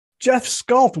Jeff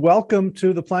Scult, welcome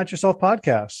to the Plant Yourself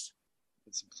podcast.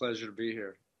 It's a pleasure to be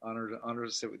here. Honor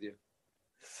to sit with you.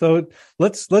 So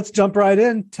let's jump right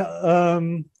in.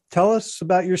 Tell us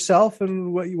about yourself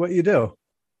and what you do.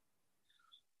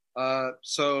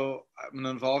 So I'm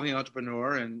an evolving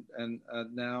entrepreneur, and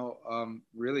now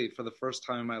really for the first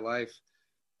time in my life,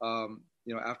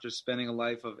 after spending a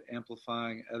life of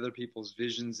amplifying other people's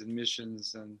visions and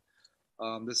missions, and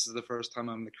this is the first time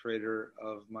I'm the creator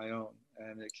of my own,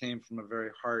 and it came from a very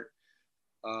heart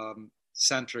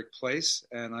centric place.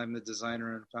 And I'm the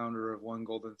designer and founder of One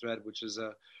Golden Thread, which is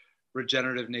a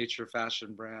regenerative nature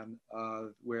fashion brand,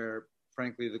 where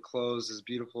frankly the clothes is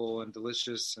beautiful and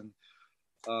delicious and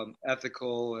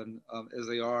ethical, and as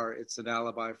they are, it's an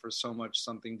alibi for so much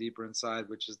something deeper inside,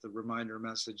 which is the reminder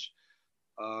message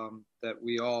that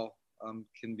we all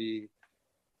can be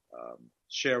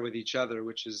share with each other,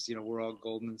 which is, we're all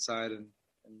golden inside, and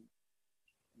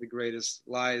the greatest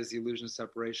lie is the illusion of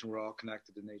separation. We're all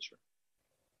connected to nature.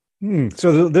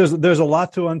 So there's a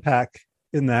lot to unpack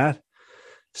in that.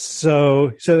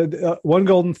 So One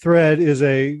Golden Thread is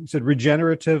a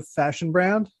regenerative fashion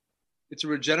brand. It's a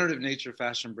regenerative nature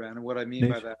fashion brand, and what I mean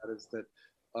by that is that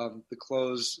the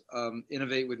clothes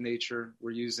innovate with nature.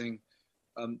 We're using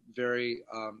very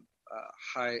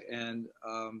high-end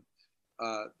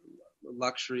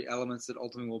luxury elements that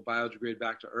ultimately will biodegrade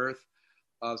back to earth.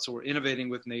 So we're innovating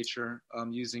with nature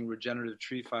using regenerative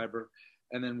tree fiber,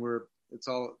 and then it's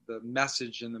all the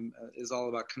message is all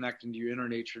about connecting to your inner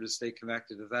nature to stay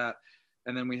connected to that.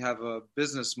 And then we have a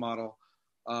business model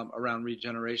around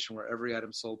regeneration where every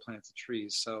item sold plants a tree.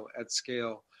 So at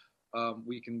scale,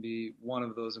 we can be one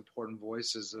of those important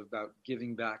voices about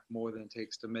giving back more than it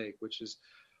takes to make, which is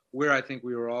where I think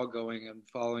we were all going, and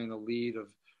following the lead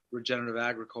of regenerative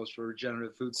agriculture,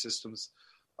 regenerative food systems,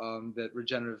 that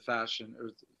regenerative fashion,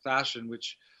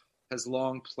 which has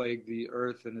long plagued the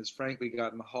earth and has frankly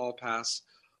gotten the hall pass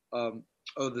of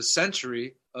the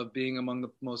century of being among the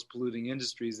most polluting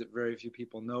industries that very few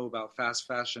people know about. Fast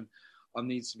fashion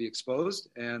needs to be exposed,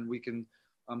 and we can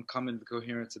come into the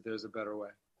coherence that there's a better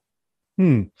way.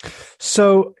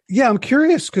 So yeah, I'm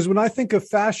curious, because when I think of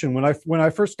fashion, when I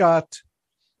first got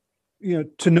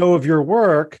to know of your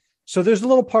work, so there's a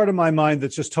little part of my mind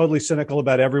that's just totally cynical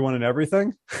about everyone and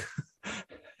everything.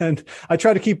 And I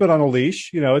try to keep it on a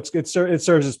leash. It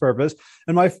serves its purpose.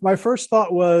 And my first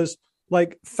thought was,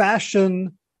 like,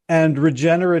 fashion and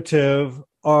regenerative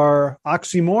are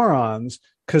oxymorons,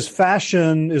 because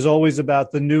fashion is always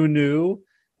about the new.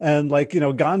 And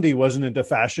Gandhi wasn't into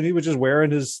fashion. He was just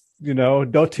wearing his,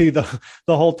 dhoti the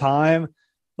whole time.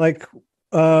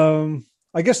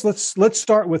 I guess let's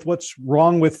start with what's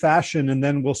wrong with fashion, and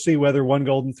then we'll see whether One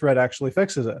Golden Thread actually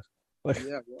fixes it.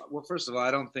 Well, first of all,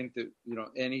 I don't think that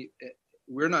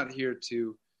we're not here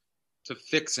to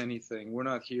fix anything. We're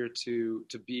not here to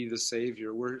be the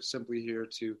savior. We're simply here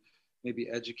to maybe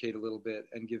educate a little bit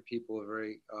and give people a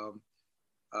very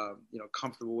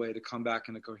comfortable way to come back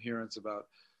into coherence about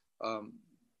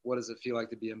what does it feel like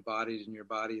to be embodied in your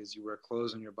body as you wear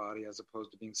clothes on your body, as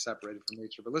opposed to being separated from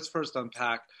nature. But let's first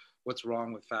unpack what's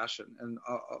wrong with fashion, and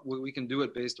we can do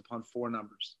it based upon four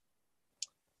numbers.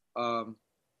 And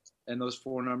those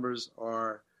four numbers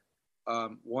are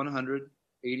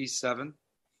 187,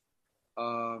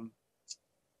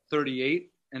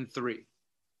 38, and 3.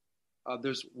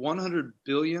 There's 100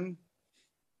 billion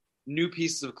new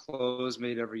pieces of clothes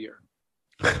made every year.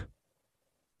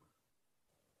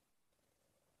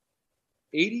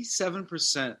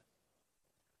 87%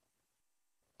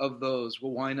 of those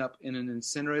will wind up in an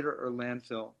incinerator or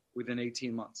landfill within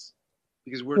 18 months,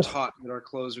 because we're taught that our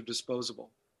clothes are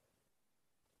disposable.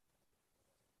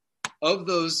 Of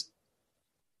those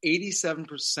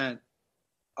 87%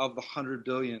 of the 100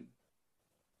 billion,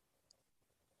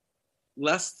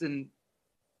 less than,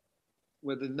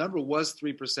 well, the number was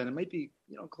 3%. It might be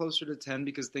closer to 10,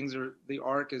 because the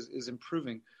arc is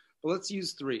improving. But let's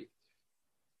use 3.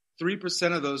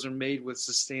 3% of those are made with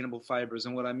sustainable fibers.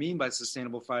 And what I mean by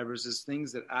sustainable fibers is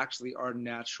things that actually are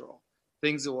natural,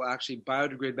 things that will actually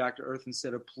biodegrade back to earth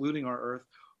instead of polluting our earth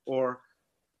or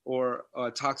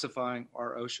toxifying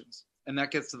our oceans. And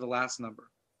that gets to the last number,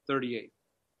 38.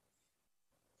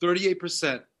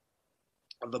 38%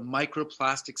 of the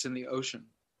microplastics in the ocean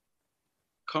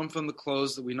come from the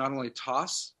clothes that we not only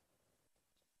toss,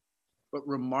 but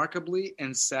remarkably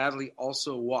and sadly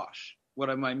also wash. What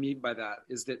I mean by that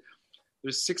is that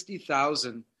there's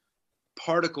 60,000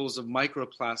 particles of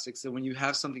microplastics that when you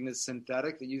have something that's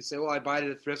synthetic, that you say, well, I buy it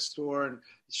at a thrift store, and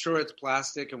sure, it's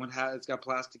plastic, and it's got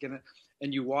plastic in it,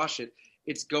 and you wash it,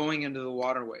 it's going into the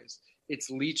waterways. It's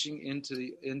leaching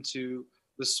into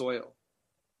the soil.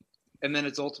 and then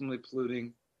it's ultimately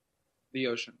polluting the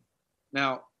ocean.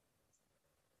 Now,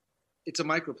 it's a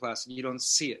microplastic. You don't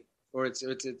see it, or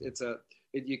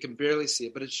you can barely see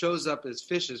it, but it shows up as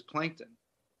fish, as plankton.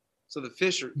 So the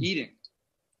fish are eating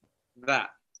that.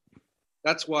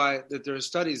 That's why that there are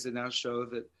studies that now show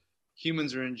that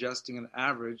humans are ingesting an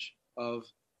average of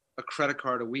a credit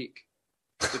card a week.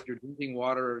 If you're drinking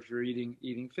water or if you're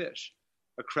eating fish,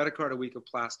 a credit card a week of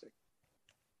plastic.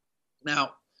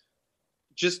 Now,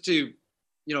 just to,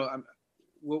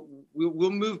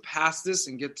 we'll move past this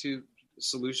and get to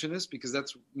solutionists, because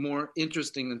that's more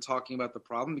interesting than talking about the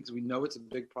problem, because we know it's a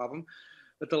big problem.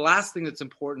 But the last thing that's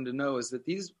important to know is that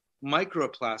these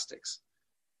microplastics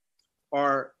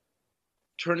are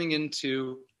turning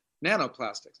into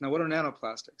nanoplastics. Now, what are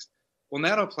nanoplastics? Well,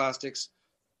 nanoplastics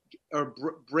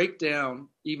break down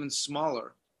even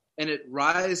smaller, and it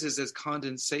rises as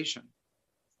condensation.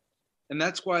 And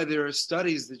that's why there are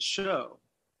studies that show,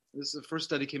 this is the first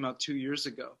study came out 2 years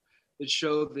ago, that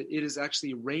showed that it is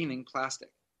actually raining plastic.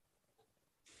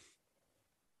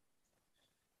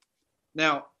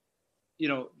 Now,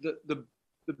 the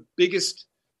biggest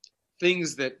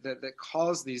things that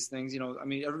cause these things,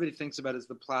 everybody thinks about it as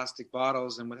the plastic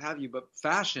bottles and what have you, but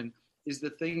fashion is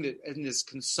the thing that in this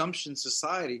consumption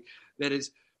society that is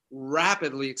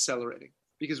rapidly accelerating,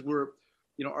 because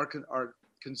our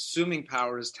consuming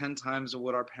power is 10 times of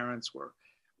what our parents were.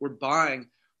 We're buying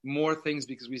more things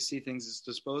because we see things as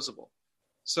disposable.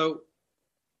 So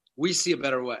we see a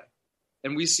better way,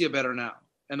 and we see a better now.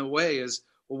 And the way is,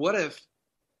 well, what if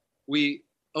we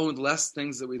owned less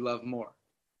things that we love more?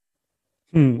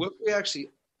 What if we actually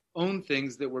own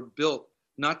things that were built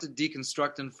not to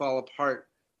deconstruct and fall apart,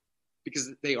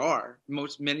 because they are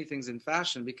many things in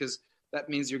fashion, because that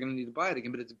means you're going to need to buy it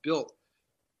again, but it's built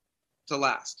to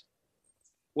last.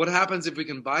 What happens if we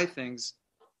can buy things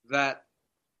that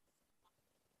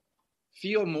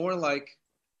feel more like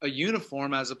a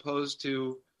uniform as opposed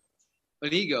to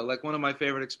an ego? Like one of my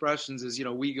favorite expressions is,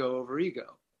 we go over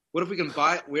ego. What if we can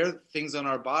wear things on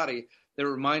our body that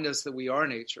remind us that we are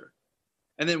nature?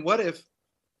 And then what if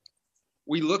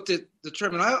we looked at the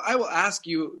term, and I will ask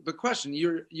you the question,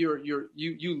 you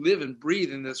live and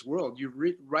breathe in this world. You're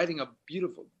writing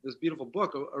this beautiful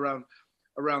book around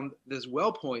this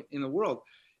well point in the world.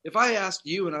 If I asked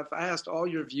you, and if I asked all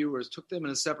your viewers, took them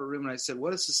in a separate room, and I said,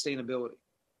 what is sustainability?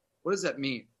 What does that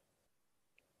mean?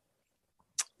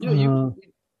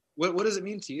 What does it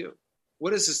mean to you?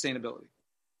 What is sustainability?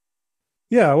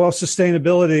 Yeah, well,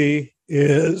 sustainability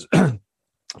is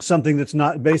something that's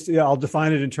not based, I'll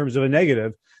define it in terms of a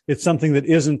negative. It's something that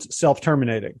isn't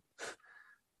self-terminating.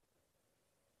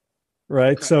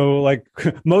 Right. Okay. So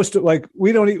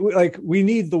we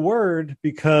need the word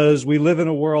because we live in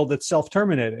a world that's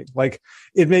self-terminating. Like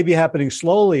it may be happening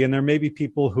slowly, and there may be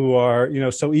people who are,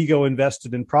 so ego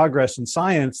invested in progress and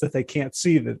science that they can't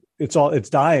see that it's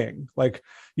dying. Like,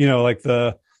 like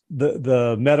the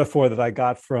metaphor that I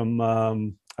got from,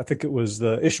 I think it was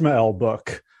the Ishmael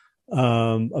book,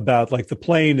 about like the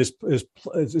plane is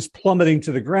plummeting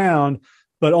to the ground,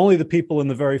 but only the people in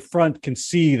the very front can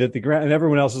see that the ground, and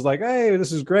everyone else is like, hey,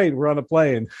 this is great, we're on a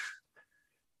plane.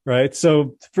 Right.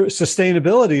 So for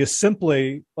sustainability is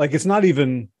simply like, it's not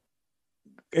even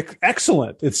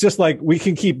excellent. It's just like we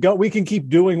can keep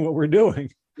doing what we're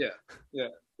doing. Yeah.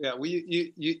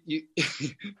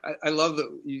 I love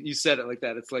that you said it like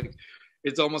that. It's like,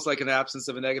 it's almost like an absence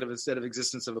of a negative instead of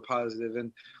existence of a positive.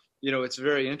 And it's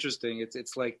very interesting.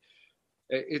 It's like,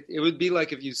 it would be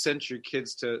like if you sent your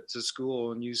kids to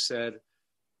school and you said,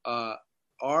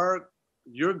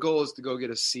 your goal is to go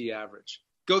get a C average.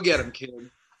 Go get them, kid.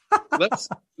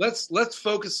 Let's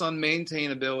focus on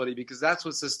maintainability, because that's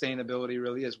what sustainability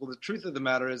really is. Well, the truth of the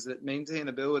matter is that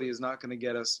maintainability is not going to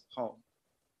get us home.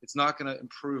 It's not going to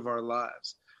improve our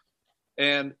lives.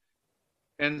 And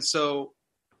so,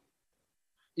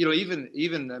 even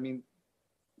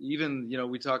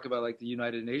we talk about like the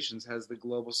United Nations has the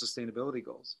global sustainability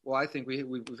goals. Well, I think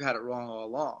we've had it wrong all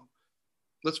along.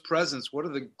 Let's presence, what are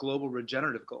the global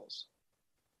regenerative goals?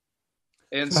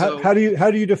 And so how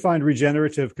do you define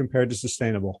regenerative compared to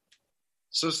sustainable?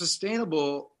 So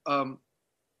sustainable, in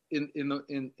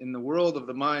the world of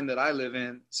the mind that I live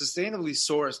in, sustainably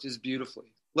sourced is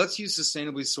beautifully. Let's use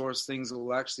sustainably sourced things that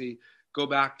will actually go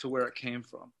back to where it came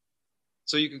from.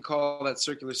 So you can call that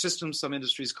circular systems. Some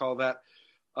industries call that.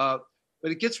 But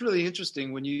it gets really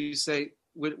interesting when you say,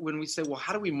 when we say, well,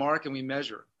 how do we mark and we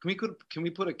measure? Can we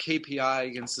put a KPI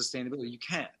against sustainability? You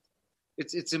can't.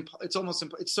 It's almost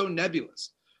so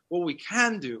nebulous. What we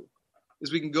can do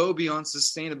is we can go beyond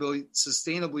sustainably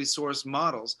sourced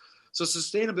models. So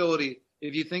sustainability,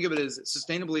 if you think of it as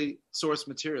sustainably sourced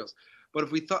materials, But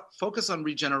if we focus on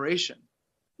regeneration,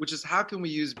 which is how can we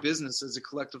use business as a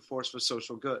collective force for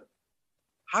social good?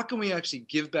 How can we actually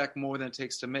give back more than it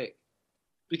takes to make?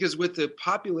 Because with the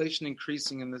population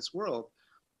increasing in this world,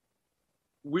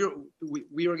 we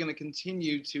are going to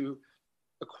continue to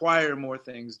acquire more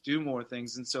things, do more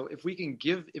things. And so if we can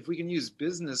use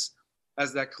business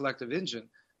as that collective engine,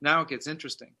 now it gets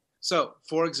interesting. So,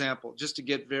 for example, just to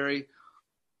get very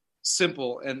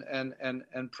simple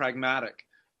and pragmatic,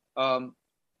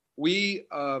 we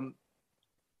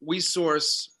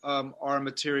source our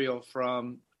material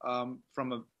from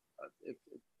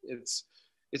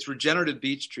it's regenerative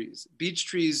beech trees. Beech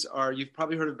trees you've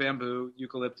probably heard of bamboo,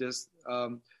 eucalyptus.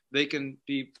 They can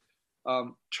be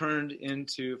turned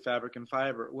into fabric and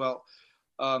fiber. Well,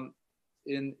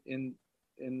 in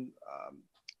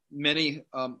many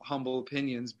humble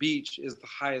opinions, beech is the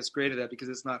highest grade of that because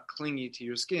it's not clingy to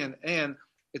your skin, and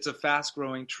it's a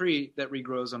fast-growing tree that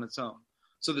regrows on its own.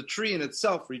 So the tree in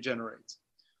itself regenerates.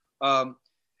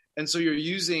 And so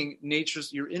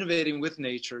you're innovating with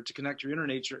nature to connect your inner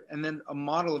nature, and then a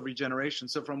model of regeneration.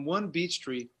 So from one beech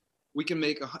tree, we can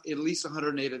make at least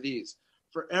 108 of these.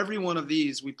 For every one of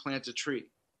these, we plant a tree.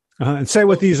 And say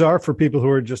what these are for people who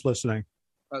are just listening.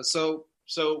 So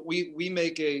we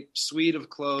make a suite of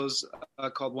clothes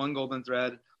called One Golden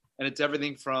Thread, and it's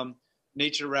everything from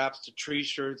nature wraps to tree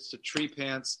shirts to tree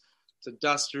pants to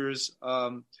dusters.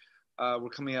 We're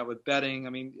coming out with bedding. I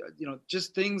mean,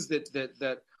 just things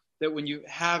that when you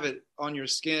have it on your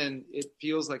skin, it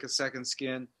feels like a second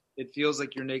skin. It feels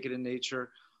like you're naked in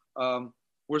nature.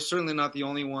 We're certainly not the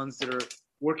only ones that are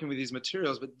working with these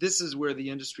materials, but this is where the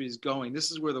industry is going. This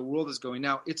is where the world is going.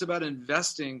 Now, it's about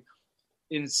investing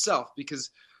in self, because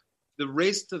the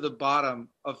race to the bottom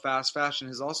of fast fashion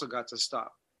has also got to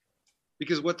stop.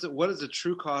 Because what is the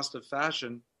true cost of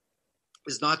fashion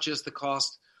is not just the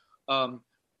cost,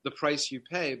 the price you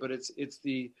pay, but it's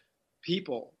the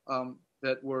people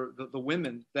that were the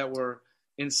women that were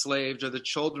enslaved, or the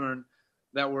children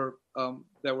that were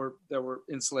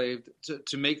enslaved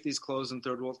to make these clothes in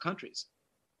third world countries.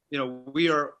 We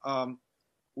are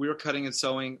cutting and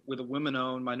sewing with a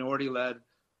women-owned, minority-led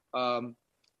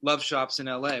love shops in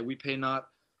LA. We pay not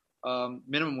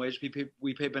minimum wage;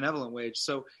 we pay benevolent wage.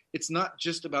 So it's not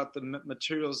just about the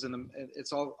materials,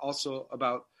 it's also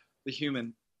about the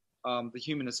the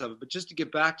humanness of it. But just to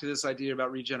get back to this idea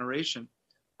about regeneration,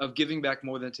 of giving back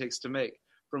more than it takes to make.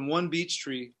 From one beech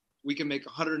tree, we can make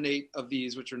 108 of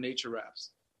these, which are nature wraps.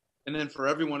 And then for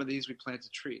every one of these, we plant a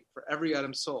tree for every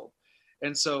item sold.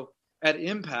 And so at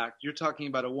impact, you're talking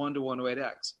about a 1 to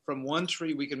 108x. From one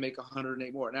tree, we can make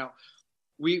 108 more. Now,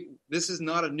 this is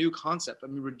not a new concept. I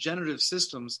mean, regenerative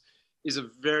systems is a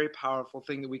very powerful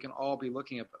thing that we can all be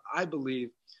looking at. But I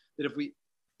believe that if we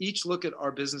each look at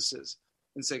our businesses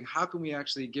and saying, how can we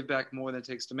actually give back more than it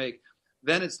takes to make,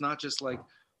 then it's not just like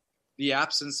the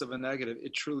absence of a negative.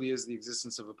 It truly is the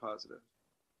existence of a positive.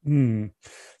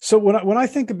 So when I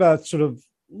think about sort of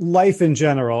life in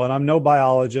general, and I'm no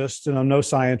biologist and I'm no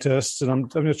scientist, and I'm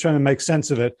just trying to make sense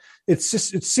of it, it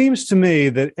seems to me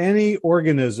that any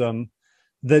organism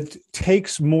that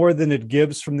takes more than it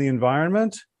gives from the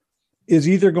environment is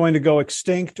either going to go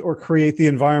extinct or create the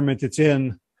environment it's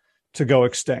in to go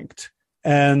extinct.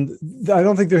 And I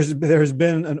don't think there's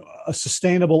been a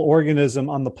sustainable organism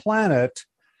on the planet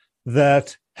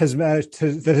that has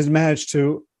managed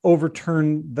to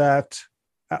overturn that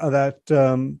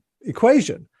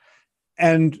equation.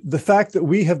 And the fact that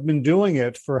we have been doing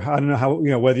it for, I don't know how,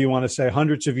 whether you want to say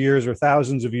hundreds of years or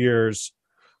thousands of years,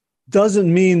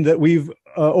 doesn't mean that we've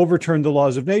overturned the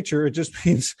laws of nature. It just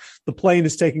means the plane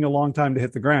is taking a long time to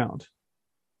hit the ground.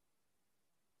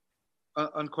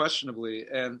 Unquestionably.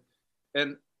 And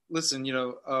listen,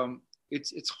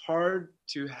 it's hard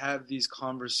to have these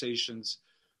conversations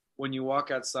when you walk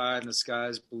outside and the sky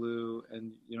is blue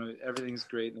and everything's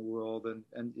great in the world,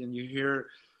 and you hear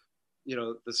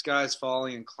the sky is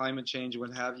falling and climate change and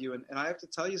what have you. And I have to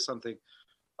tell you something.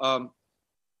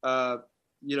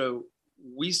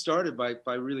 We started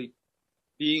by really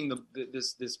being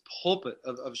this pulpit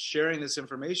of sharing this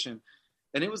information,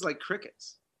 and it was like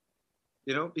crickets,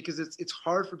 because it's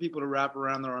hard for people to wrap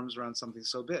around their arms around something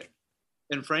so big.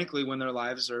 And frankly, when their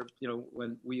lives are,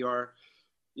 when we are,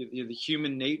 the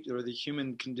human nature or the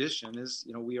human condition is,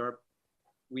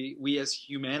 we as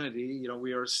humanity,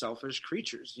 we are selfish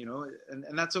creatures, and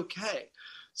that's okay.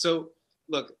 So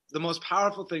look, the most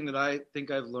powerful thing that I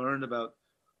think I've learned about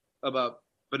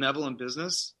benevolent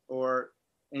business, or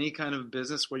any kind of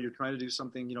business where you're trying to do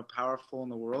something, powerful in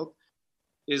the world,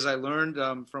 is I learned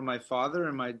from my father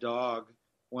and my dog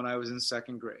when I was in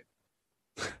second grade.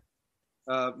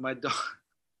 My dog.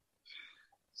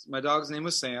 my dog's name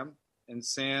was Sam, and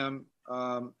Sam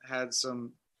had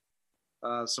some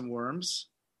worms,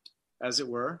 as it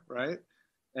were, right?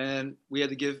 And we had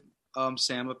to give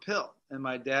Sam a pill. And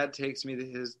my dad takes me to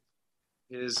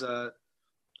his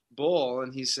bowl,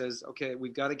 and he says, "Okay,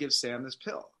 we've got to give Sam this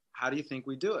pill. How do you think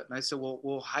we do it?" And I said, "Well,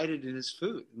 we'll hide it in his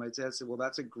food." And my dad said, "Well,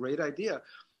 that's a great idea,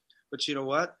 but you know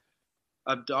what?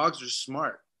 Dogs are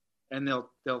smart, and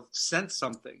they'll sense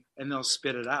something and they'll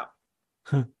spit it out."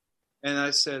 Huh. And I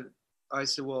said,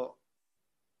 "Well,"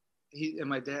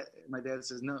 my dad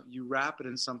says, "No, you wrap it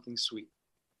in something sweet.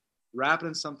 Wrap it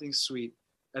in something sweet,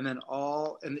 and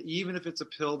and even if it's a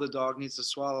pill the dog needs to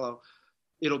swallow,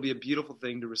 it'll be a beautiful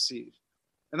thing to receive."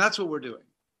 And that's what we're doing.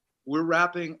 We're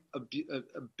wrapping a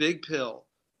big pill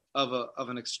of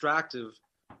an extractive,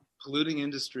 polluting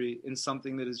industry in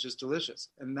something that is just delicious.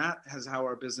 And that has how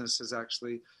our business has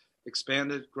actually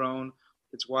expanded, grown.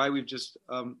 It's why we've just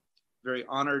very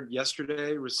honored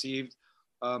yesterday received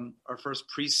our first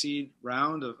pre-seed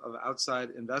round of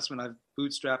outside investment. I've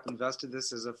bootstrapped invested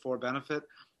this as a for benefit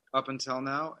up until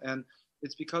now. And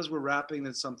it's because we're wrapping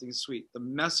in something sweet. The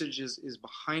message is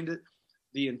behind it.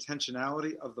 The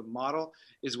intentionality of the model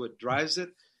is what drives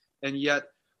it. And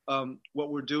yet what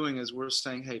we're doing is we're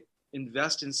saying, hey,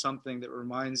 invest in something that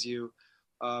reminds you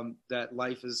that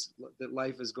life is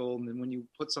golden. And when you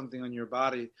put something on your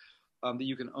body that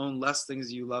you can own less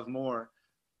things you love more,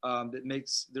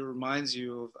 that reminds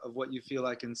you of what you feel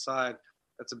like inside,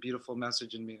 that's a beautiful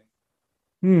message and meaning.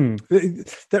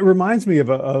 That reminds me of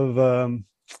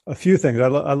a few things. I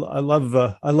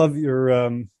love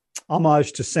your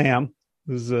homage to Sam,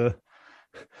 who's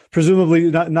presumably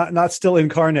not still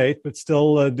incarnate, but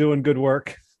still doing good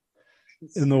work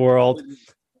in the world.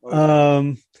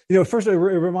 First, it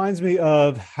reminds me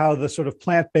of how the sort of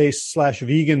plant-based /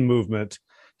 vegan movement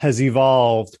has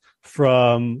evolved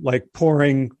from like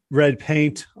pouring red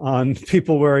paint on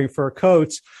people wearing fur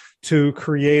coats to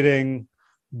creating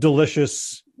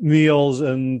delicious meals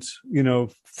and,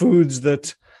 foods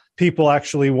that people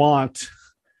actually want,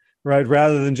 right?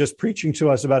 Rather than just preaching to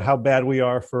us about how bad we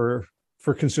are for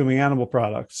consuming animal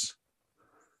products.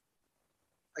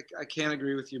 I can't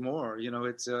agree with you more.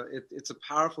 It's a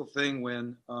powerful thing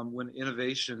when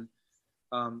innovation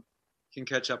can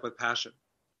catch up with passion.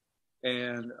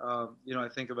 And I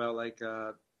think about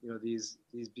these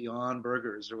Beyond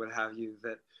Burgers or what have you,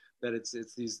 that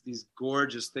it's these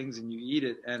gorgeous things, and you eat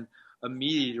it, and a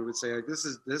meat eater would say, like, this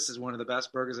is one of the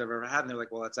best burgers I've ever had, and they're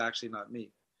like, well, that's actually not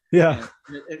meat. Yeah.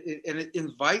 And it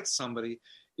invites somebody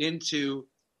into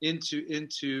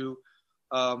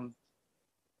an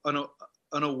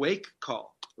awake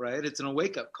call, right? It's an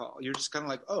awake up call. You're just kind of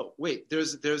like, oh, wait,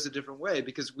 there's a different way,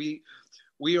 because we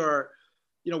are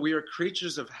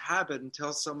creatures of habit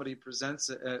until somebody presents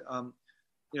an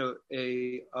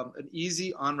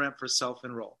easy on-ramp for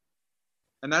self-enroll.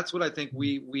 And that's what I think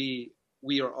we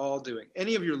are all doing.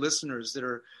 Any of your listeners that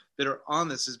are on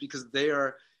this is because they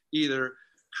are either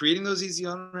creating those easy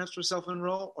on-ramps for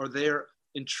self-enroll, or they're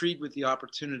intrigued with the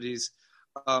opportunities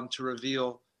to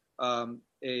reveal an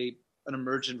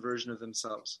emergent version of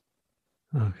themselves.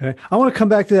 Okay. I want to come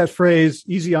back to that phrase,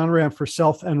 easy on-ramp for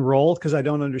self-enroll, because I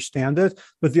don't understand it.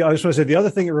 But I just want to say the other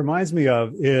thing it reminds me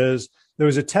of is there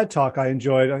was a TED Talk I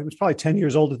enjoyed. It was probably 10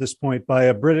 years old at this point, by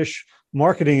a British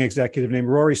marketing executive named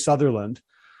Rory Sutherland,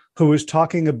 who was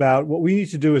talking about what we need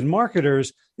to do as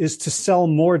marketers is to sell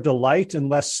more delight and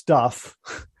less stuff.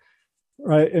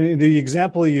 Right. And the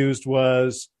example he used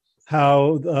was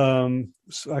how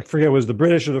I forget, it was the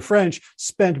British or the French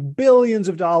spent billions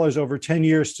of dollars over 10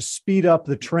 years to speed up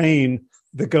the train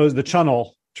that goes, the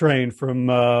Channel train from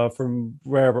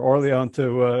wherever, Orleans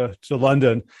to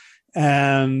London.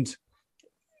 And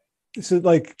so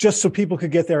like, just so people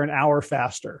could get there an hour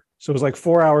faster. So it was like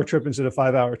 4-hour trip instead of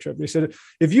 5-hour trip. They said,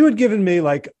 if you had given me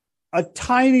like a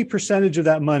tiny percentage of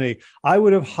that money, I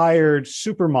would have hired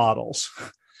supermodels,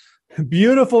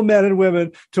 beautiful men and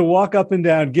women, to walk up and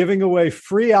down giving away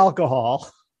free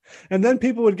alcohol. And then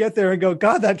people would get there and go,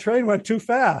 God, that train went too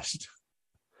fast.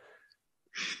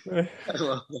 Right?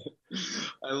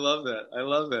 I love that.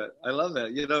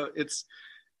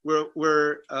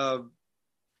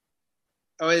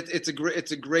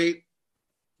 It's a great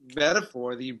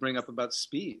metaphor that you bring up about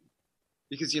speed,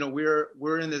 because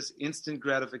we're in this instant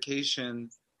gratification.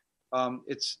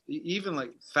 It's even like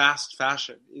fast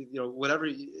fashion, whatever.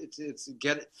 It's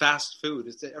get fast food.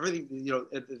 It's everything.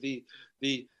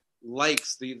 The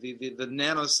likes, the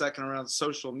nanosecond around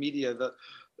social media.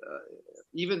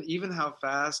 Even how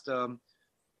fast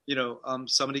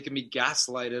somebody can be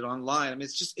gaslighted online. I mean,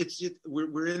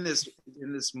 we're in this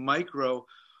micro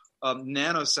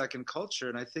nanosecond culture,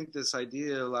 and I think this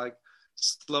idea like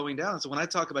slowing down. So when I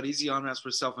talk about easy on-ramps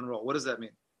for self-enroll, what does that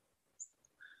mean?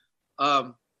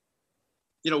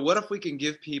 What if we can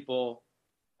give people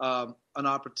an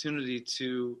opportunity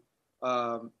to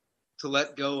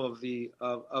let go of the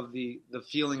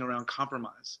feeling around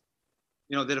compromise?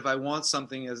 That if I want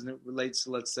something as it relates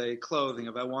to, let's say, clothing,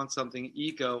 if I want something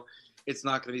eco, it's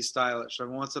not going to be stylish. Or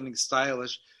if I want something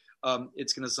stylish,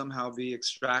 it's going to somehow be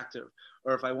extractive.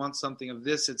 Or if I want something of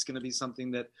this, it's going to be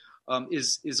something that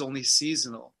is only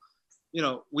seasonal.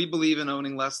 We believe in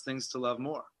owning less things to love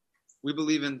more. We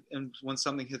believe in when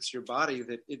something hits your body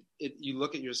that you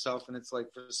look at yourself and it's like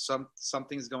there's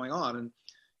something's going on. And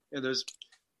there's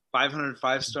 500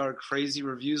 5-star crazy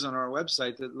reviews on our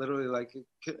website that literally, like,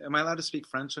 am I allowed to speak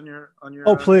French on your?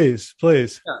 Oh, please. Yeah,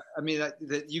 I mean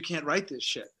that you can't write this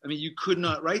shit. I mean, you could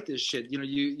not write this shit.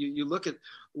 You look at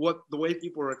the way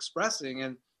people are expressing,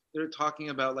 and they're talking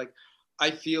about, like,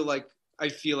 I feel like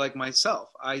myself.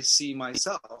 I see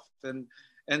myself, and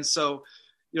so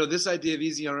this idea of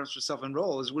easy on-ramps for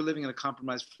self-enroll is we're living in a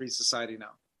compromise-free society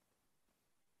now.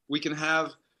 We can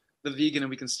have the vegan and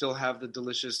we can still have the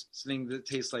delicious thing that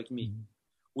tastes like meat. Mm-hmm.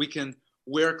 We can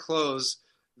wear clothes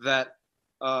that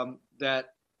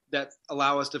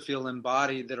allow us to feel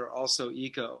embodied, that are also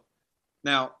eco.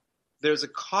 Now, there's a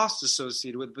cost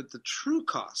associated with it, but the true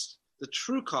cost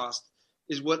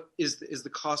is what is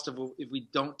the cost of if we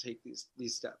don't take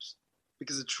these steps.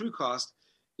 Because the true cost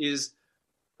is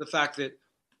the fact that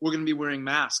we're going to be wearing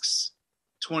masks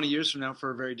 20 years from now for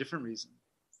a very different reason.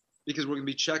 Because we're going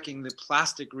to be checking the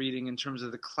plastic reading in terms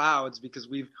of the clouds, because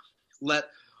we've let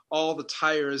all the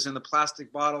tires and the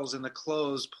plastic bottles and the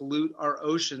clothes pollute our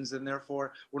oceans, and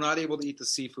therefore we're not able to eat the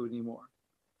seafood anymore.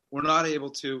 We're not able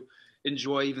to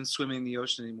enjoy even swimming in the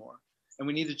ocean anymore. And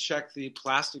we need to check the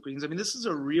plastic readings. I mean, this is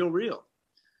a real.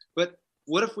 But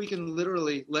what if we can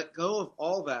literally let go of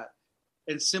all that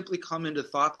and simply come into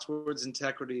thoughts, words,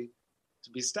 integrity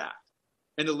to be stacked,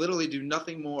 and to literally do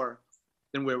nothing more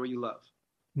than wear what you love.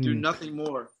 Do nothing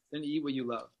more than eat what you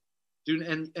love.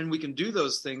 And we can do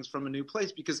those things from a new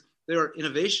place, because there are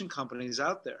innovation companies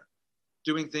out there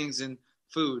doing things in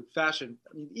food, fashion,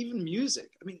 I mean, even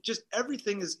music. I mean, just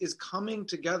everything is coming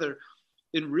together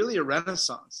in really a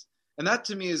renaissance. And that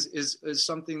to me is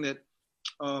something that,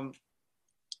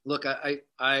 look,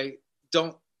 I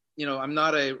don't, I'm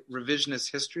not a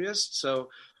revisionist historyist. So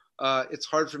it's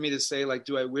hard for me to say, like,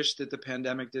 do I wish that the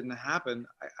pandemic didn't happen?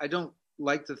 I don't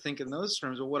like to think in those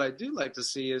terms, but what I do like to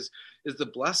see is the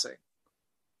blessing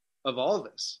of all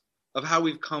this, of how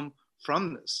we've come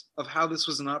from this, of how this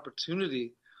was an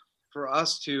opportunity for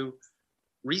us to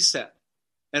reset,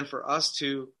 and for us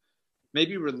to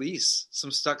maybe release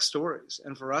some stuck stories,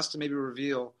 and for us to maybe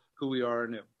reveal who we are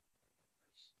anew.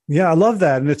 Yeah, I love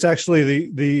that. And it's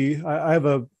actually I have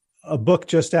a book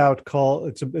just out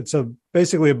called, it's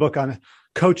basically a book on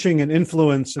coaching and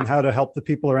influence and how to help the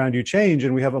people around you change.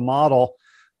 And we have a model,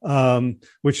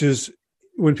 which is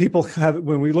when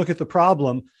we look at the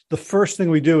problem, the first thing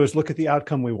we do is look at the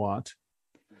outcome we want,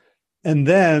 and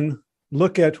then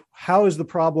look at how is the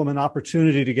problem an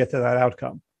opportunity to get to that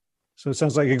outcome. So it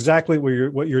sounds like exactly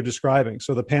what you're describing.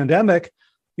 So the pandemic,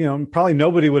 probably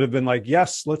nobody would have been like,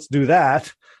 yes, let's do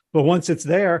that. But once it's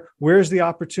there, where's the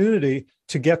opportunity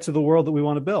to get to the world that we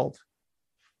want to build?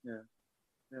 Yeah.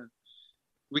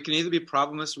 We can either be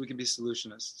problemists or we can be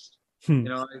solutionists.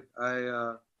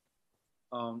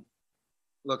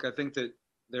 Look, I think that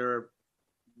there's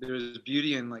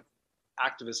beauty in, like,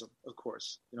 activism, of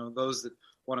course. Those that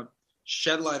want to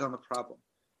shed light on the problem.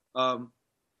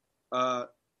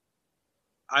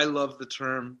 I love the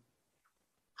term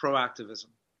proactivism.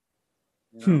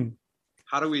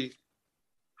 How are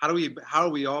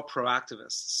we all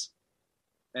proactivists?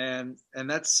 And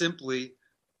that's simply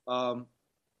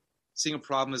seeing a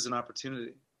problem as an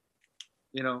opportunity.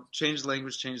 Change the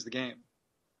language, change the game.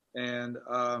 And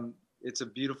it's a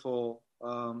beautiful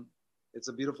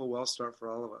well start for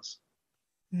all of us.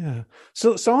 Yeah.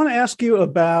 So I want to ask you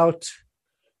about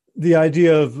the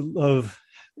idea of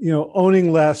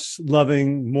owning less,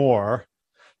 loving more.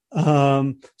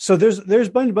 So there's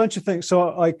been a bunch of things.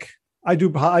 So, like, I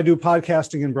do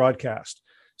podcasting and broadcast.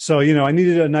 So, I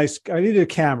needed a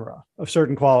camera of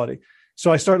certain quality.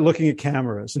 So I start looking at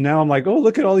cameras, and now I'm like, oh,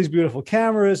 look at all these beautiful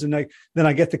cameras. And then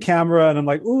I get the camera and I'm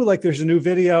like, oh, like, there's a new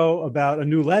video about a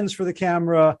new lens for the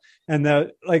camera. And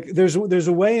there's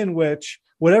a way in which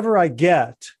whatever I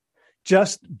get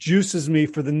just juices me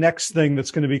for the next thing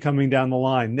that's going to be coming down the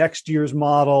line, next year's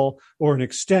model, or an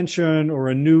extension, or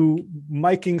a new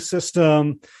miking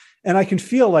system. And I can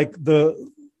feel like the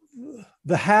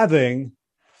having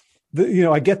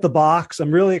I get the box.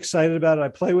 I'm really excited about it. I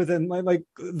play with it. And like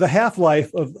the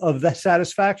half-life of the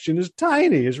satisfaction is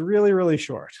tiny, is really, really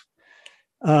short.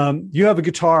 You have a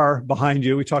guitar behind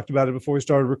you. We talked about it before we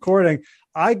started recording.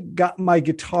 I got my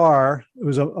guitar. It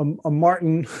was a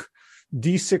Martin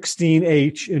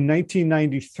D16H in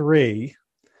 1993.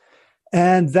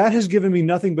 And that has given me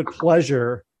nothing but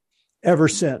pleasure ever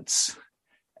since.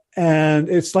 And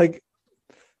it's like,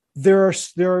 there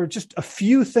are just a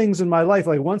few things in my life.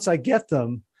 Like once I get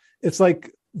them, it's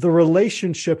like the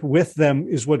relationship with them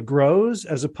is what grows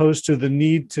as opposed to the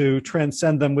need to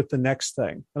transcend them with the next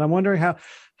thing. And I'm wondering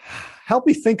help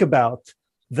me think about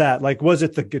that. Like, was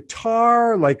it the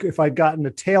guitar? Like if I'd gotten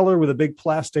a Taylor with a big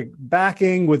plastic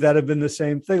backing, would that have been the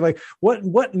same thing? Like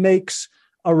what makes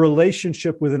a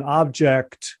relationship with an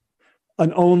object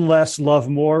an own less, love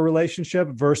more relationship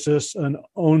versus an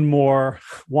own more,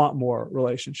 want more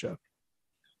relationship?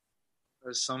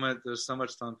 There's so much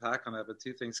to unpack on that, but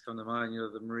two things come to mind.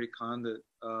 The Marie Kondo,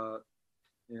 the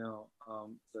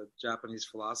Japanese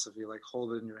philosophy, like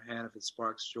hold it in your hand if it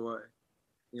sparks joy.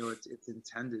 It's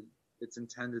intended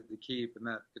to keep. And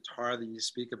that guitar that you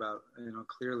speak about,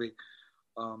 clearly,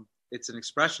 it's an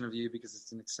expression of you because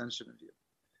it's an extension of you.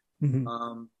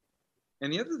 Mm-hmm.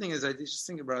 And the other thing is, I just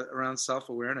think about around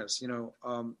self-awareness.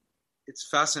 It's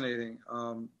fascinating,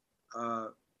 and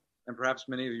perhaps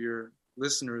many of your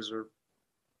listeners are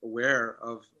aware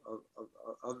of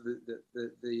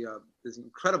this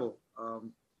incredible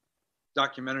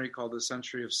documentary called "The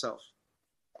Century of Self."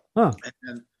 Huh.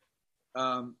 And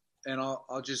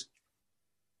I'll just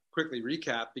quickly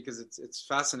recap because it's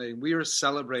fascinating. We are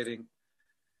celebrating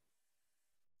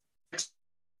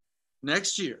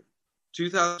next year,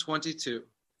 2022,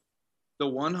 the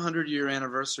 100-year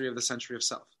anniversary of the Century of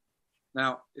Self.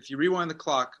 Now, if you rewind the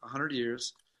clock 100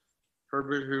 years,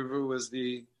 Herbert Hoover was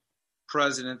the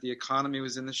president, the economy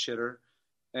was in the shitter,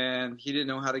 and he didn't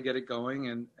know how to get it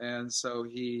going, and so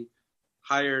he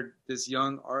hired this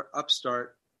young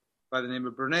upstart by the name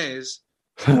of Bernays,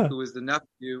 who was the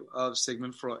nephew of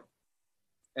Sigmund Freud.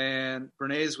 And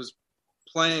Bernays was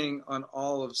playing on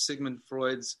all of Sigmund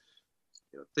Freud's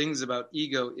things about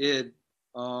ego, id,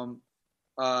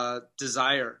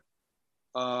 desire,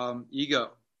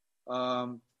 ego,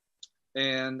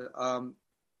 and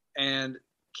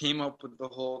came up with the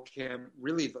whole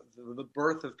really the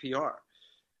birth of PR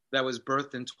that was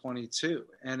birthed in 22.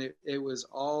 And it was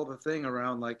all the thing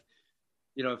around, like,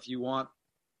 if you want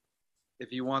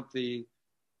to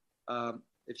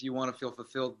feel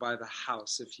fulfilled by the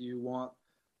house, if you want,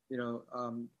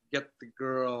 get the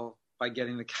girl by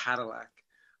getting the Cadillac.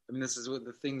 I mean, this is what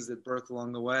the things that birthed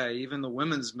along the way. Even the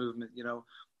women's movement,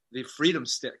 the freedom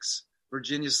sticks,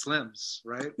 Virginia Slims,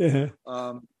 right?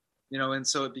 Uh-huh. And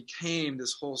so it became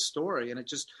this whole story, and it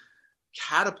just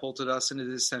catapulted us into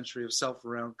this century of self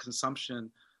around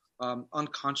consumption,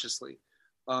 unconsciously,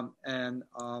 and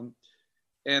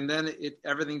then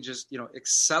everything just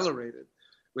accelerated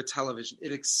with television.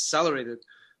 It accelerated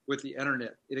with the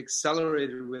internet. It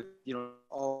accelerated with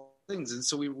all things. And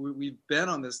so we've been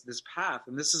on this path,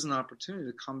 and this is an opportunity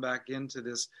to come back into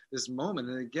this moment.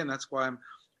 And again, that's why I'm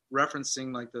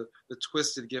referencing like the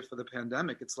twisted gift of the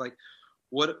pandemic. It's like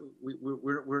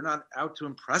we're not out to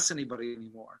impress anybody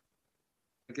anymore.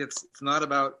 Like it's not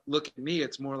about look at me.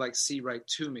 It's more like see right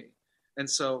to me. And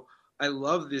so I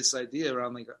love this idea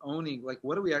around like owning, like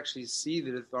what do we actually see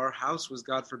that if our house was,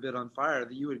 God forbid, on fire,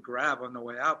 that you would grab on the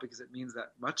way out because it means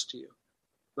that much to you.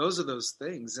 Those are those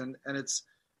things, and it's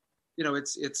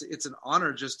it's an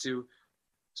honor just to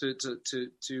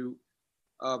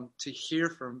hear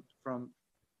from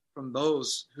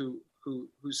those who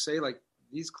say like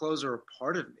these clothes are a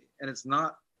part of me, and it's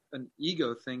not an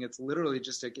ego thing. It's literally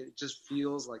just it just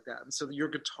feels like that. And so your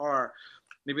guitar,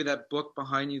 maybe that book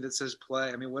behind you that says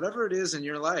play. I mean, whatever it is in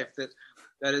your life that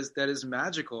is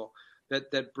magical,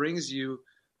 that brings you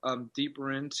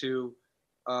deeper into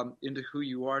who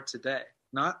you are today.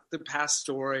 Not the past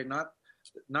story, not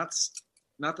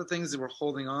the things that we're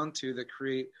holding on to that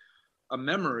create a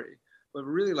memory, but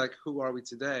really like who are we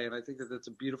today? And I think that that's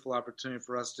a beautiful opportunity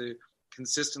for us to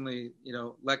consistently,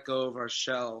 let go of our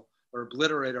shell or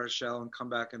obliterate our shell and come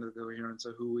back into the coherence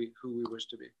of who we wish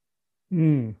to be.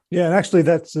 Yeah, and actually,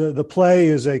 that's the play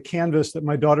is a canvas that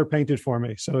my daughter painted for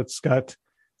me, so it's got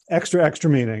extra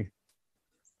meaning.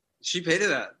 She painted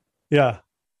that. Yeah,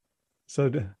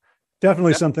 so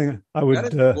definitely something I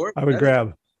would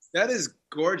grab. That is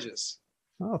gorgeous.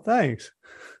 Oh, thanks.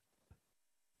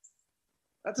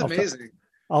 That's amazing.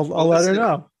 I'll let her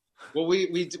know. Well,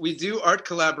 we do art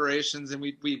collaborations, and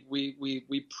we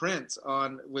print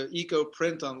on eco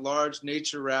print on large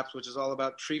nature wraps, which is all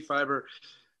about tree fiber.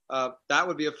 that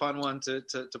would be a fun one to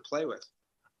play with.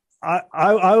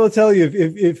 I will tell you,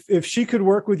 if she could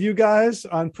work with you guys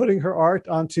on putting her art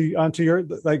onto your,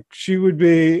 like, she would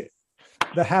be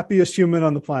the happiest human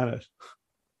on the planet.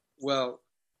 Well,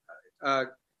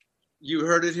 you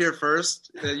heard it here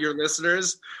first, your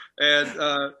listeners,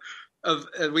 and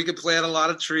we could plant a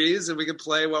lot of trees, and we could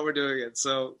play while we're doing it.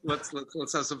 So let's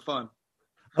have some fun.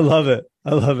 I love it.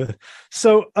 I love it.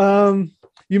 So,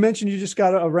 you mentioned you just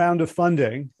got a round of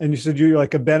funding, and you said you're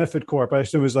like a benefit corp. I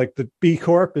assume it was like the B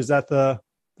Corp. Is that the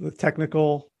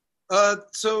technical?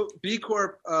 So B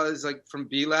Corp is like from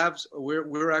B Labs.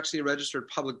 We're actually a registered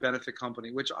public benefit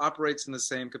company, which operates in the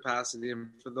same capacity. And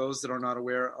for those that are not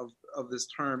aware of this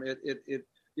term, it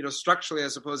structurally, I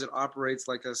suppose it operates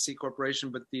like a C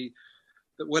corporation, but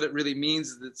what it really means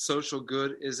is that social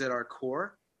good is at our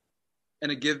core, and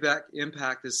a give back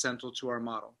impact is central to our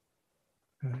model.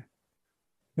 Okay.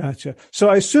 Gotcha. So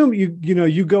I assume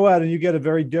you go out and you get a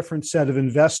very different set of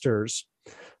investors.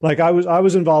 Like I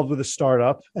was involved with a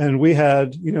startup, and we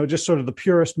had, just sort of the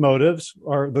purest motives,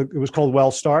 it was called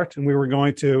WellStart, and we were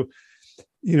going to,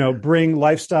 bring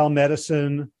lifestyle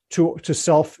medicine to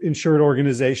self-insured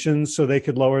organizations so they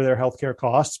could lower their healthcare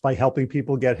costs by helping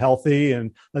people get healthy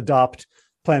and adopt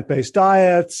plant-based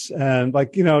diets and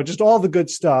just all the good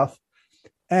stuff.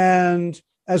 And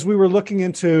as we were looking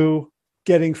into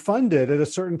getting funded at a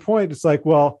certain point, it's like,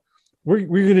 well, we're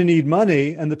going to need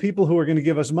money. And the people who are going to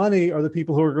give us money are the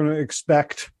people who are going to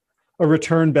expect a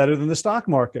return better than the stock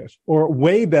market, or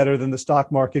way better than the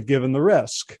stock market, given the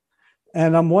risk.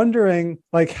 And I'm wondering,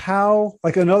 how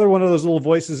another one of those little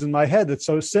voices in my head that's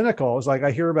so cynical is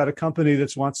I hear about a company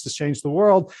that wants to change the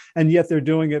world, and yet they're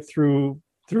doing it through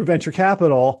venture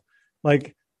capital.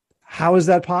 How is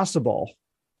that possible?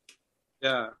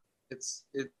 Yeah, it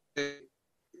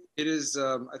is,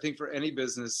 I think for any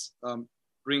business,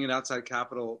 bringing outside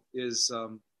capital is,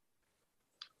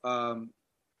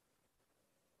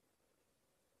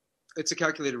 it's a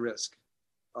calculated risk.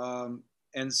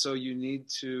 And so you need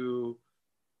to,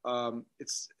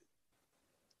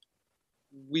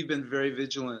 we've been very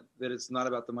vigilant that it's not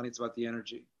about the money, it's about the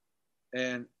energy.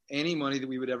 And any money that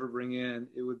we would ever bring in,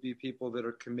 it would be people that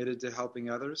are committed to helping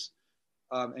others,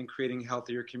 and creating a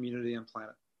healthier community and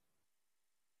planet.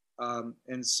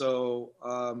 And so,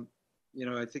 I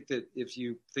think that if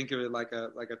you think of it like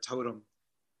a totem,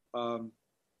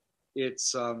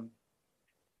 it's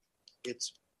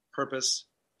purpose,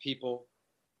 people,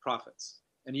 profits.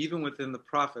 And even within the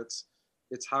profits,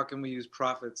 it's how can we use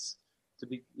profits to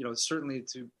be, certainly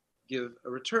to give a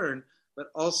return, but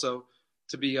also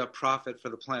to be a profit for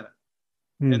the planet.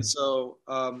 And so,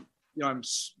 I'm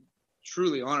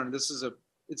truly honored.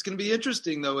 It's going to be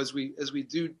interesting though, as we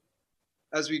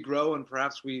grow, and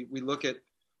perhaps we look at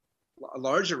a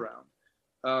larger round,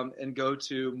 and go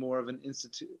to more of an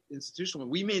institutional.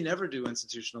 We may never do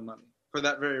institutional money for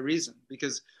that very reason,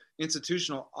 because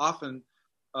institutional often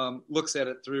looks at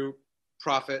it through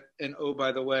profit, and oh,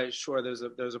 by the way, sure, there's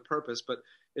a purpose, but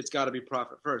it's got to be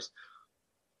profit first.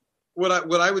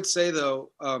 What I would say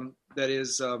though, that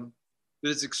is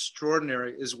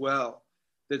extraordinary as well,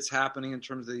 that's happening in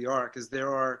terms of the ARC, is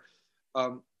there are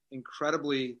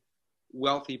incredibly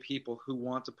wealthy people who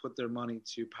want to put their money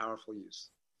to powerful use.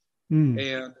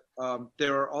 And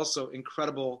there are also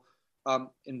incredible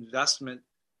investment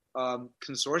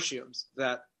consortiums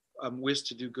that wish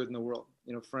to do good in the world.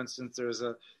 For instance, there's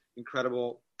an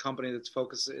incredible company that's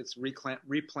focused, it's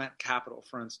Replant Capital,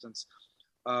 for instance.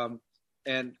 And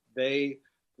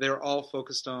they're all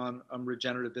focused on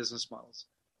regenerative business models.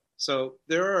 So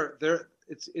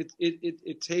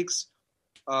it takes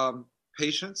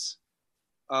patience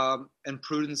and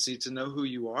prudency to know who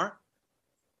you are,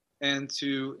 and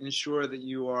to ensure that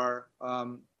you are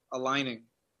aligning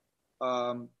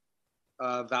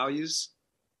values,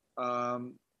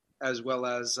 as well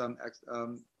as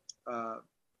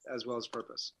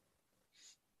purpose.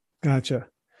 Gotcha.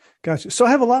 So I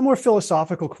have a lot more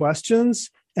philosophical questions,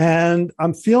 and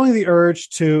I'm feeling the urge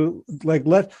to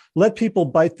let people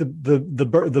bite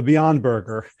the Beyond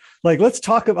Burger. Let's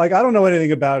talk about, I don't know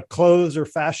anything about clothes or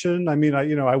fashion. I mean,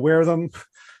 I wear them.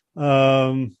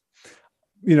 I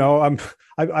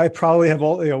probably have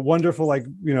all wonderful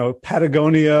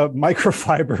Patagonia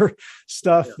microfiber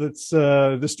stuff that's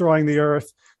destroying the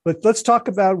earth. But let's talk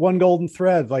about one golden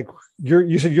thread.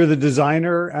 You said you're the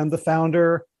designer and the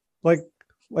founder.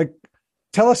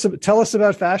 Tell us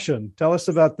about fashion. Tell us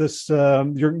about this,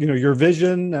 your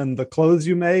vision and the clothes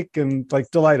you make, and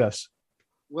delight us.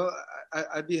 Well,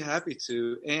 I'd be happy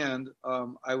to. And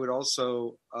I would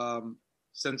also,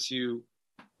 since you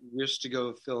wish to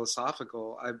go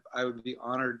philosophical, I would be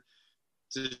honored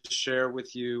to share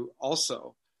with you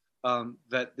also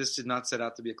that this did not set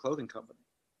out to be a clothing company.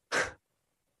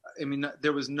 I mean,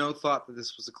 there was no thought that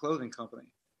this was a clothing company.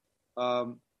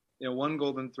 One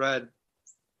golden thread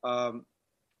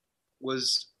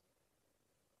was,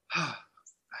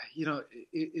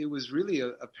 it was really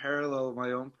a parallel of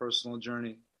my own personal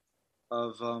journey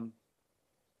of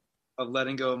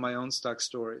letting go of my own stuck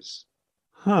stories,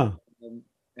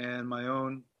 and my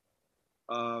own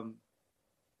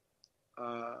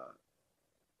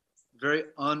very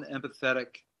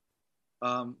unempathetic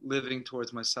living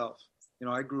towards myself.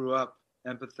 I grew up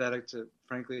empathetic to,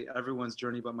 frankly, everyone's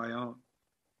journey but my own.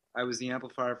 I was the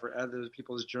amplifier for other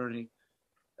people's journey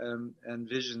and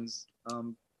visions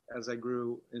as I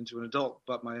grew into an adult,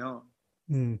 but my own.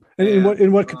 And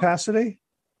in what capacity?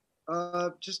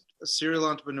 Just a serial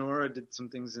entrepreneur. I did some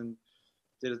things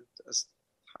did a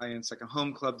high-end second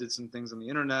home club, did some things on the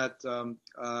internet.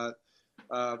 I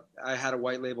had a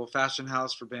white label fashion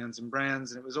house for bands and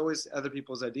brands, and it was always other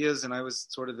people's ideas, and I was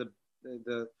sort of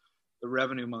the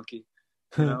revenue monkey.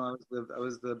 I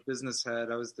was the business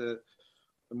head. I was the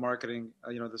marketing,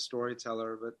 the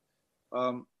storyteller. But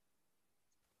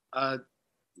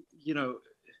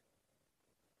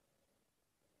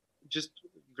just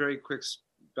very quick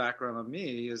background on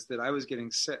me is that I was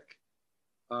getting sick,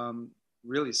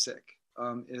 really sick,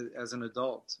 as an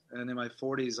adult. And in my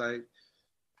 40s,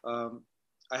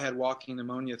 I had walking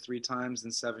pneumonia 3 times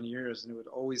in 7 years, and it would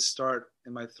always start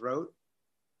in my throat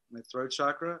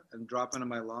chakra, and drop into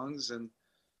my lungs, and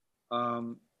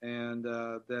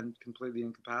then completely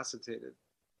incapacitated.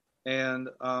 And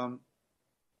I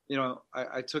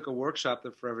took a workshop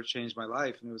that forever changed my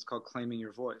life, and it was called Claiming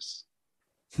Your Voice.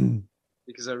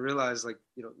 Because I realized,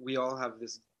 we all have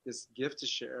this gift to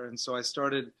share. And so I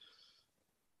started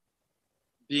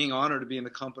being honored to be in the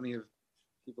company of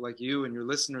people like you and your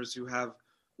listeners who have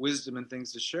wisdom and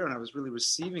things to share. And I was really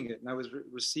receiving it. And I was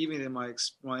receiving it in my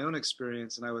own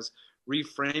experience. And I was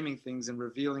reframing things and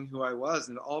revealing who I was.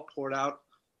 And it all poured out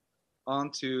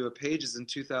onto pages in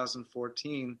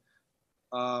 2014.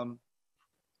 I'll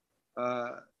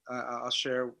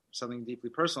share something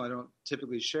deeply personal. I don't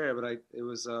typically share, but it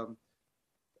was the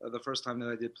first time that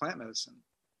I did plant medicine,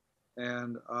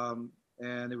 and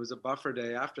it was a buffer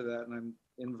day after that, and I'm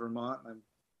in Vermont, and I'm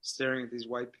staring at these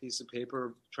white piece of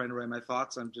paper, trying to write my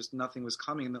thoughts. Nothing was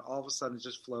coming, and then all of a sudden it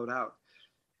just flowed out.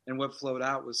 And what flowed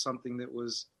out was something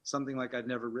like I'd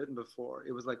never written before.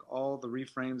 It was like all the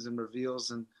reframes and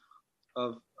reveals and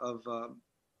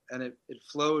and it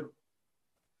flowed.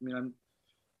 I mean,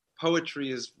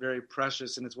 poetry is very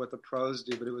precious, and it's what the prose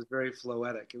do, but it was very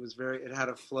floetic. It had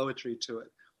a flowetry to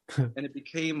it. And it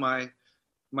became my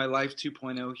Life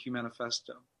 2.0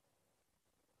 Humanifesto.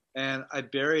 And I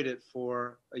buried it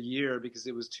for a year because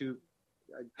I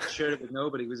shared it with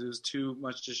nobody because it was too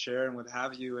much to share and what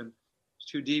have you, and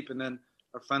too deep. And then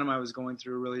a friend of mine was going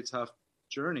through a really tough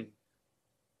journey.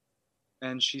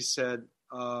 And she said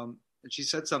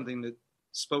something that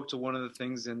spoke to one of the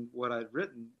things in what I'd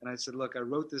written. And I said, look, I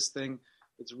wrote this thing.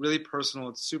 It's really personal.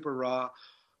 It's super raw.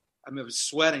 I was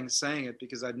sweating saying it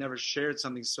because I'd never shared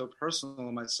something so personal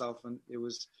in myself. And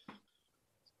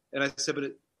I said,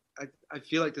 but I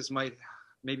feel like this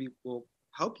maybe will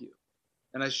help you.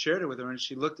 And I shared it with her, and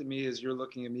she looked at me as you're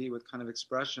looking at me, with kind of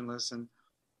expressionless, and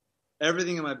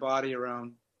everything in my body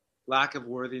around lack of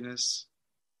worthiness,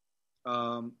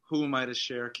 who am I to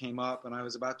share, came up, and I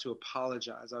was about to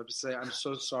apologize. I would say, I'm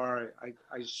so sorry. I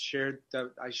shared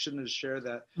that. I shouldn't have shared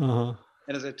that. Uh-huh.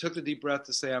 And as I took the deep breath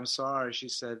to say, I'm sorry, she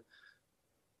said,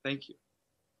 thank you.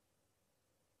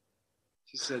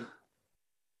 She said,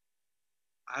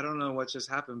 I don't know what just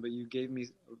happened, but you gave me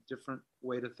a different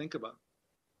way to think about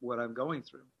what I'm going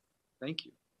through. Thank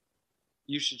you.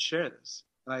 You should share this.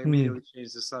 And I immediately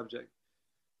changed the subject.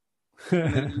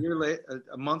 And then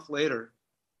a month later,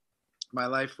 my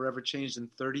life forever changed in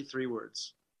 33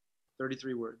 words.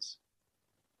 33 words.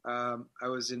 I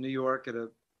was in New York at a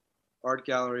art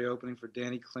gallery opening for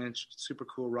Danny Clinch, super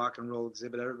cool rock and roll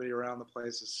exhibit. Everybody around the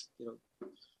place is,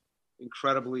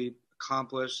 incredibly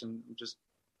accomplished, and just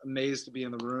amazed to be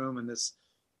in the room. And this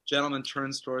gentleman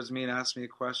turns towards me and asks me a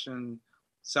question,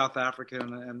 South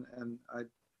African, and I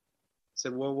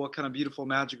said, well, what kind of beautiful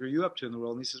magic are you up to in the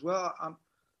world? And he says, well,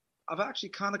 I've actually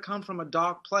kind of come from a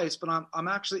dark place, but I'm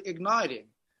actually igniting.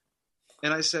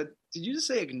 And I said, did you just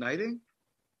say igniting?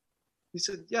 He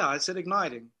said, yeah, I said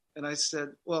igniting. And I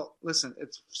said, well, listen,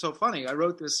 it's so funny. I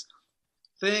wrote this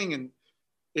thing, and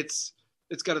it's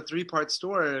got a 3-part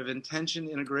story of intention,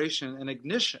 integration, and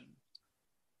ignition.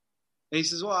 And he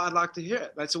says, well, I'd like to hear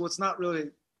it. And I said, well, it's not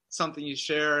really something you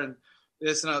share. And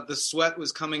this, and the sweat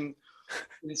was coming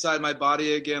inside my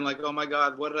body again, like, oh my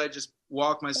God, what did I just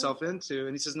walk myself into?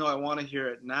 And he says, no, I want to hear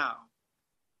it now.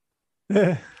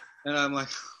 And I'm like,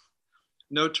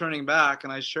 no turning back.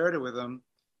 And I shared it with him.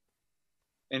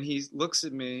 And he looks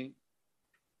at me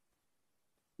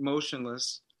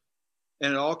motionless,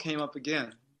 and it all came up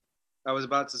again. I was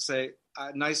about to say,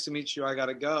 nice to meet you, I got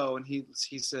to go. And he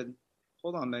said,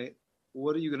 hold on, mate.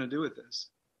 What are you going to do with this?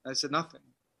 I said, nothing.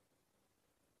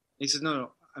 He said,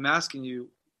 no, I'm asking you,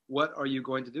 what are you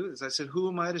going to do with this? I said, who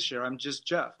am I to share? I'm just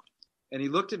Jeff. And he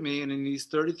looked at me, and in these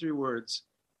 33 words,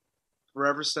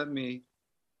 forever sent me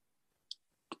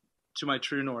to my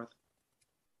true north.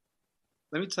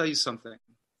 Let me tell you something.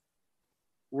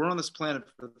 We're on this planet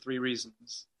for 3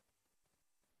 reasons: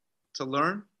 to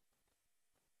learn,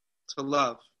 to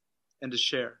love, and to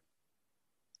share.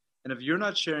 And if you're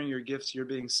not sharing your gifts, you're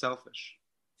being selfish.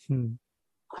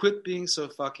 Quit being so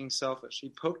fucking selfish. He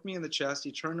poked me in the chest.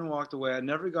 He turned and walked away. I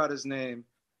never got his name.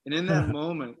 And in that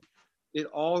moment, it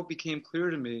all became clear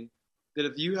to me that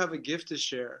if you have a gift to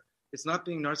share, it's not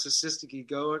being narcissistic,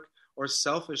 egoic, or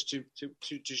selfish to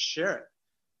share it.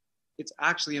 It's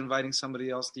actually inviting somebody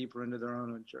else deeper into their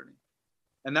own journey.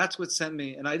 And that's what sent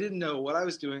me. And I didn't know what I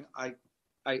was doing. I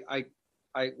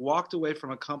walked away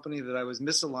from a company that I was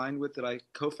misaligned with, that I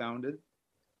co-founded.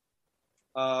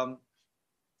 I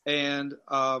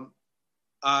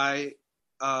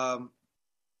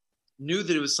knew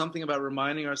that it was something about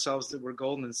reminding ourselves that we're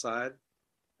golden inside.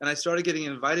 And I started getting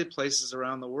invited places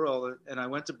around the world. And I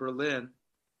went to Berlin.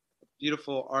 A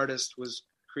beautiful artist was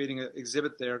creating an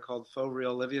exhibit there called Faux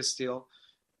Real, Olivia Steele.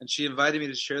 And she invited me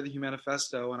to share the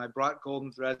Humanifesto. And I brought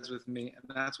golden threads with me. And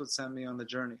that's what sent me on the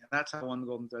journey. And that's how One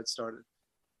Golden Thread started.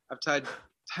 I've tied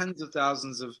tens of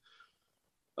thousands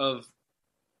of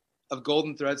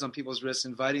golden threads on people's wrists,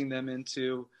 inviting them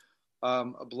into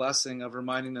a blessing of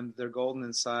reminding them that they're golden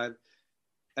inside.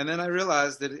 And then I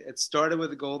realized that it started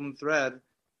with a golden thread,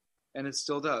 and it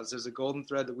still does. There's a golden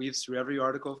thread that weaves through every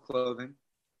article of clothing.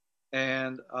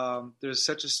 And there's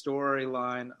such a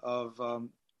storyline of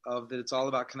that it's all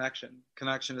about connection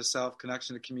to self,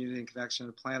 connection to community, and connection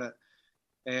to the planet.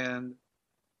 And,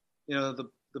 you know, the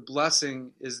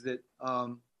blessing is that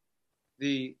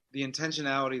the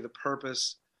intentionality, the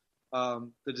purpose,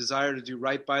 the desire to do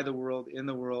right by the world, in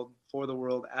the world, for the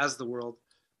world, as the world,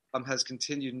 has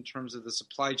continued in terms of the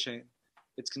supply chain.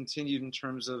 It's continued in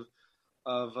terms of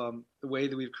the way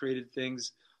that we've created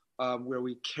things where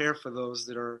we care for those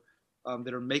that are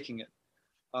making it.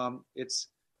 It's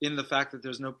in the fact that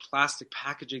there's no plastic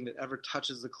packaging that ever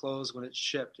touches the clothes when it's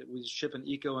shipped. We ship an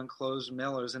eco-enclosed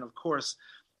mailers, and of course,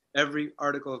 every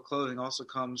article of clothing also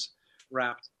comes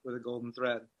wrapped with a golden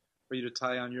thread for you to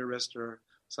tie on your wrist or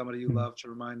somebody you love to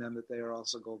remind them that they are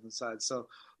also golden inside. So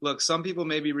look, some people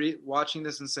may be watching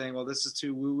this and saying, well, this is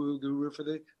too woo-woo guru for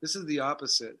this is the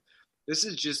opposite. This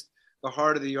is just the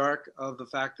heart of the arc of the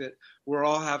fact that we're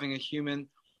all having a human,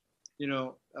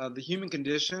 the human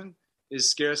condition is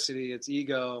scarcity, it's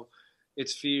ego,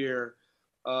 it's fear.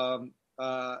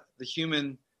 The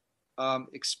human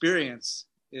experience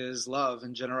is love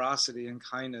and generosity and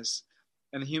kindness.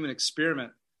 And the human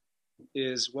experiment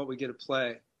is what we get to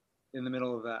play in the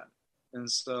middle of that. And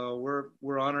so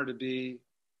we're honored to be,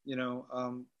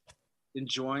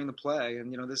 enjoying the play.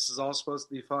 And, this is all supposed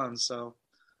to be fun. So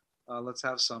let's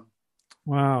have some.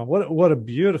 Wow. What a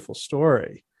beautiful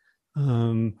story.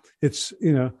 It's,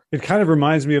 it kind of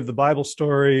reminds me of the Bible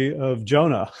story of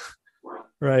Jonah,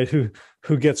 right?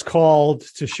 Who gets called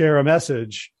to share a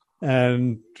message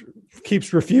and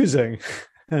keeps refusing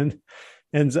and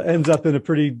ends up in a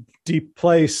pretty deep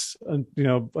place,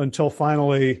 until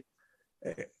finally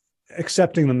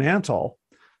accepting the mantle.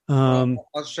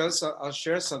 I'll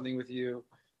share something with you,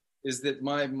 is that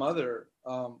my mother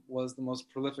was the most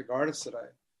prolific artist that I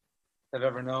have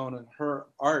ever known, and her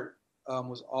art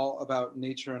was all about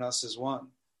nature and us as one.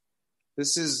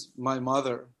 This is my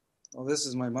mother. Well, this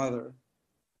is my mother.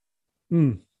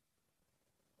 Let's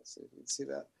see if you can see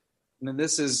that. And then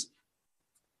this is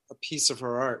a piece of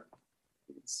her art.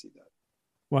 You can see that.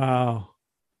 Wow.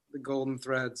 The golden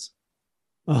threads.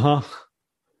 Uh-huh.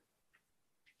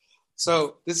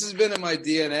 So this has been in my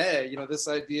DNA, this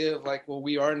idea of like, well,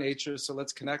 we are nature, so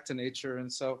let's connect to nature.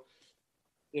 And so,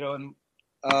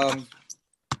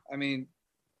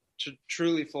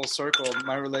 truly full circle,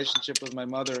 my relationship with my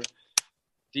mother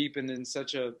deepened in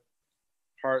such a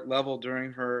heart level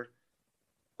during her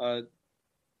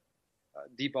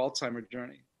deep Alzheimer's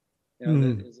journey.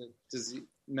 That is a disease,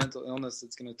 mental illness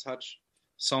that's going to touch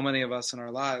so many of us in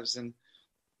our lives. And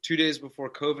 2 days before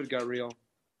COVID got real,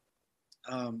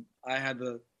 I had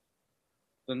the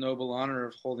noble honor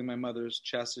of holding my mother's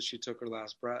chest as she took her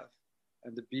last breath.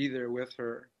 and to be there with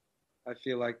her, I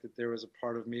feel like that there was a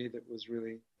part of me that was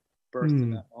really birthed in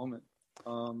Hmm. that moment,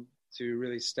 to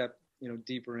really step,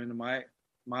 deeper into my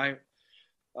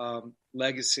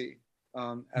legacy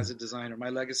as a designer, my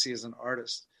legacy as an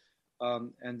artist,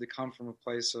 and to come from a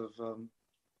place of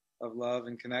love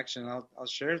and connection. I'll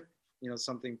share,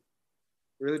 something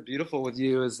really beautiful with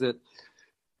you is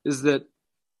that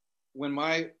when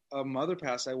my mother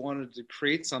passed, I wanted to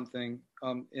create something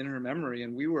in her memory,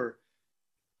 and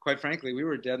quite frankly, we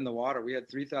were dead in the water. We had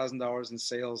 $3,000 in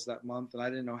sales that month, and I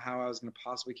didn't know how I was going to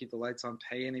possibly keep the lights on,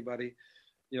 pay anybody,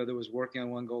 that was working on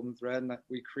One Golden Thread. And I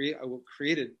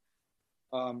created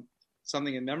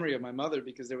something in memory of my mother,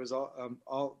 because there was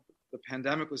all the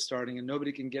pandemic was starting, and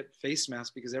nobody can get face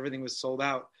masks because everything was sold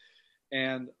out.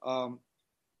 And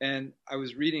I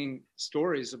was reading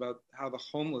stories about how the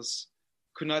homeless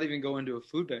could not even go into a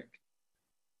food bank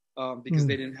because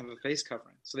they didn't have a face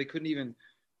covering. So they couldn't even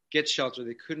get shelter.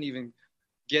 They couldn't even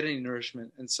get any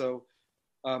nourishment. And so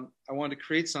I wanted to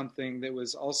create something that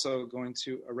was also going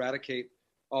to eradicate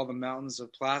all the mountains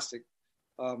of plastic,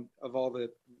 of all the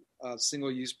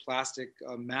single-use plastic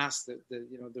masks that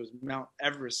there's Mount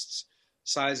Everest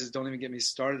sizes. Don't even get me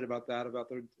started about that, about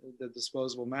the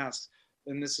disposable masks.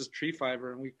 And this is tree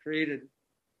fiber, and we created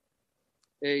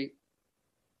a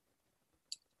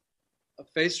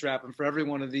face wrap, and for every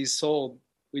one of these sold,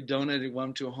 we donated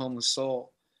one to a homeless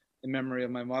soul in memory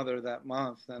of my mother that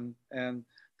month. And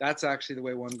that's actually the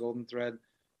way One Golden Thread,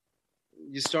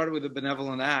 you started with a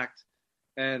benevolent act,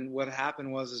 and what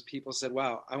happened was people said,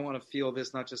 wow, I want to feel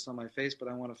this not just on my face, but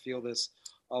I want to feel this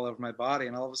all over my body.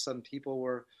 And all of a sudden people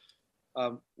were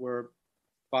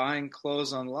buying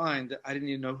clothes online that I didn't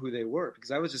even know who they were,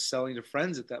 because I was just selling to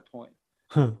friends at that point.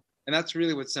 Huh. And that's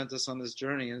really what sent us on this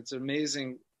journey. And it's an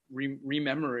amazing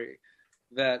rememory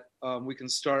that we can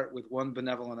start with one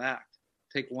benevolent act,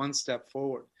 take one step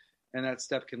forward, and that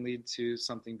step can lead to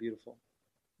something beautiful.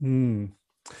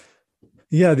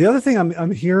 Yeah, the other thing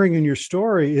I'm hearing in your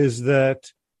story is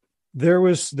that there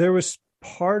was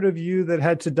part of you that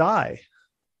had to die,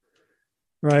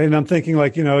 right? And I'm thinking,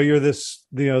 like, you're this,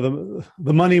 the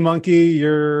money monkey,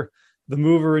 you're the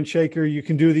mover and shaker, you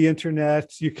can do the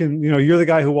internet, you can, you're the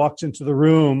guy who walks into the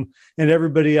room and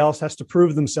everybody else has to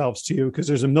prove themselves to you because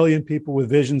there's a million people with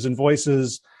visions and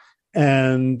voices,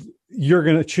 and you're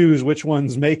going to choose which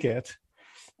ones make it.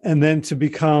 And then to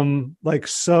become like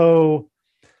so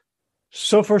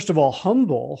first of all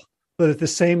humble, but at the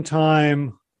same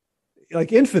time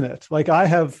like infinite. Like I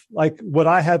have, like what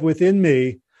I have within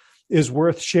me is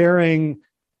worth sharing,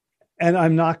 and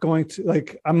I'm not going to,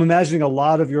 like, I'm imagining a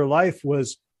lot of your life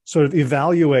was sort of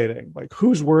evaluating like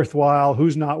who's worthwhile,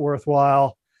 who's not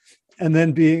worthwhile, and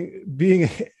then being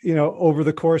over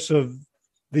the course of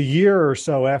the year or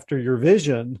so after your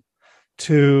vision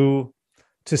to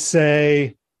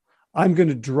say, I'm going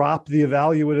to drop the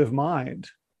evaluative mind.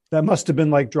 That must have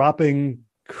been like dropping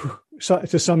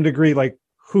to some degree, like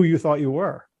who you thought you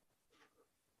were.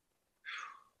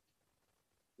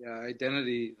 Yeah,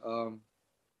 identity.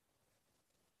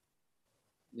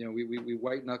 We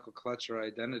white knuckle clutch our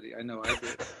identity. I know I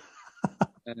did,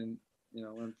 and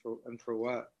for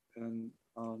what? And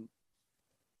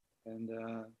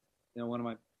one of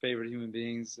my favorite human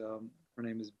beings, her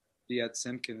name is Biet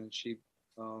Simkin, and she's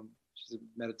a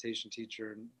meditation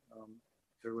teacher, and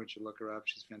everyone should look her up.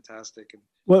 She's fantastic. And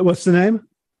What's the name?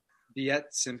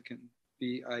 Biet Simkin,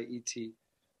 Biet.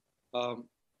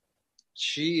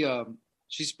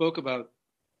 She spoke about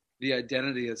the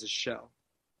identity as a shell,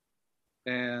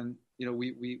 and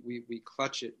we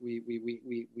clutch it,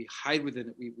 we hide within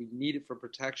it, we need it for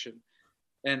protection,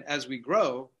 and as we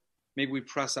grow, maybe we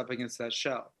press up against that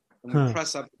shell. When we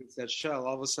press up against that shell,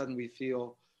 all of a sudden we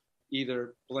feel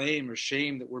either blame or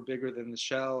shame that we're bigger than the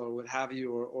shell or what have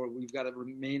you, or we've got to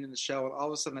remain in the shell. And all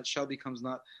of a sudden that shell becomes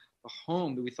not a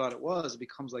home that we thought it was. It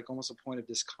becomes like almost a point of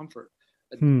discomfort.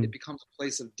 It becomes a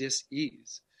place of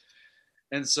dis-ease.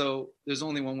 And so there's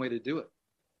only one way to do it.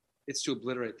 It's to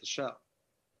obliterate the shell.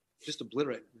 Just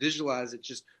obliterate, visualize it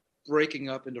just breaking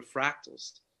up into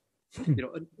fractals,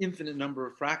 an infinite number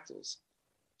of fractals,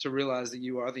 to realize that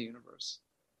you are the universe,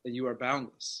 that you are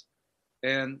boundless.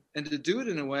 And to do it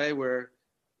in a way where,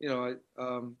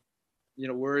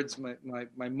 words,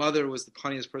 my mother was the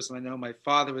punniest person I know. My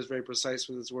father was very precise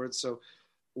with his words. So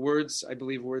I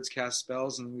believe words cast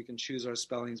spells, and we can choose our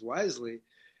spellings wisely.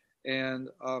 And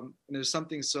there's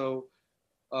something so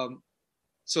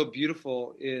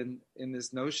beautiful in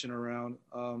this notion around,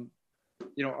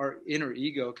 our inner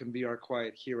ego can be our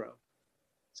quiet hero.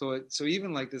 So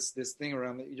even like this thing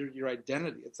around your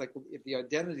identity, it's like, if the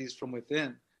identity is from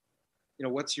within,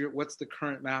 what's the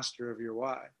current master of your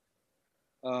why?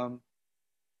 Um,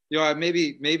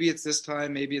 maybe it's this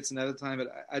time, maybe it's another time,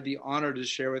 but I'd be honored to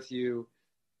share with you,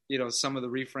 some of the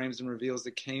reframes and reveals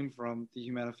that came from the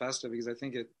Humanifesto, because I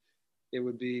think it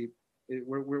would be,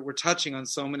 we're touching on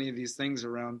so many of these things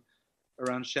around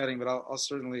shedding, but I'll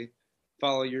certainly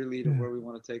follow your lead of where we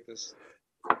want to take this.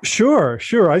 Sure.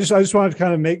 I just wanted to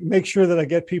kind of make sure that I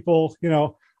get people,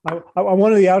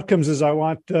 one of the outcomes is I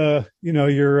want,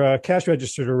 your cash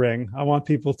register to ring. I want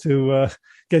people to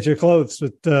get your clothes,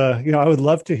 but, I would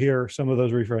love to hear some of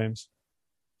those reframes.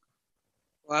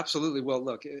 Well, absolutely. Well,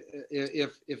 look,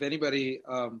 if anybody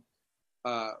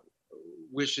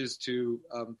wishes to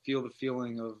feel the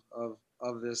feeling of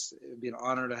this, it'd be an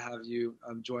honor to have you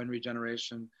join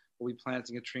Regeneration. We'll be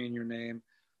planting a tree in your name.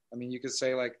 I mean, you could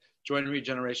say like, join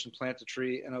Regeneration, plant a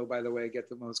tree, and oh, by the way, get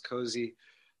the most cozy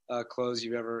clothes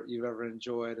you've ever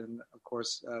enjoyed. And of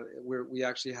course, we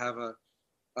actually have a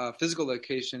physical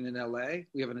location in LA.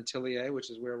 We have an atelier, which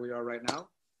is where we are right now.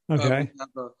 Okay. We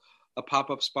have a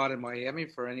pop-up spot in Miami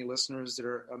for any listeners that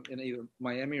are in either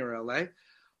Miami or LA.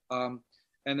 And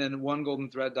then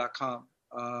onegoldenthread.com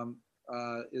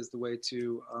is the way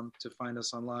to find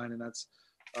us online, and that's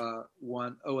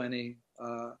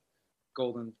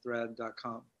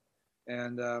goldenthread.com.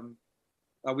 And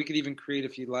we could even create,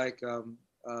 if you'd like, a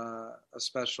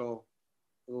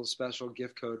little special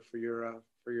gift code for your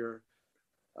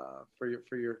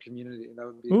community. And that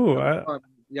would be fun.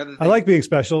 I like being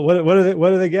special. What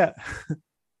do they get?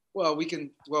 Well,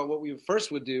 what we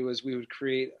first would do is we would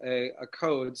create a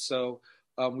code. So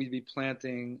we'd be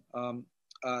planting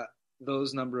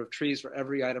those number of trees for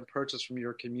every item purchased from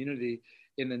your community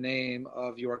in the name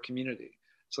of your community.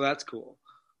 So that's cool.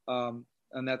 And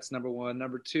that's number one.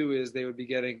 Number two is they would be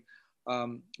getting,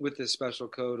 with this special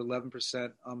code,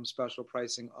 11% special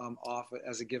pricing off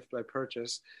as a gift by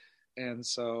purchase. And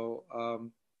so,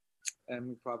 and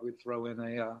we probably throw in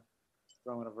a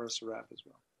Versa wrap as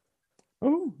well.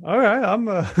 Oh, all right. I'm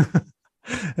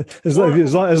as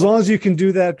long as you can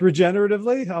do that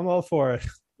regeneratively, I'm all for it.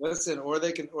 Listen, or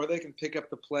they can pick up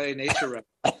the play nature wrap.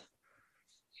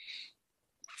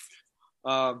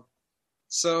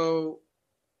 So,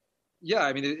 yeah,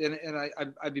 I mean, and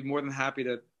I'd be more than happy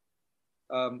to,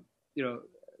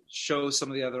 show some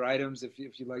of the other items if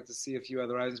you'd like to see a few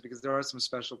other items, because there are some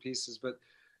special pieces. But,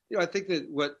 I think that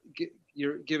what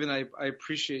you're given, I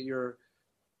appreciate your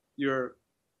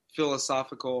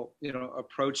philosophical,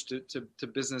 approach to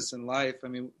business and life. I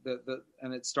mean,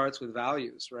 and it starts with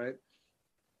values, right?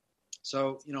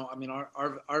 So, I mean,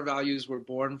 our values were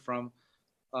born from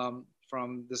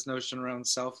this notion around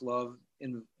self-love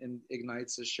and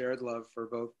ignites a shared love for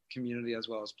both community as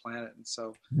well as planet. And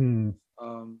so,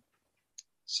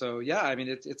 so yeah, I mean,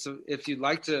 if you'd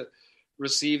like to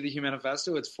receive the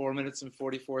Humanifesto, it's 4 minutes and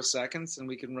 44 seconds, and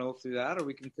we can roll through that, or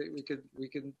we can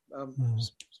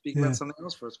speak about something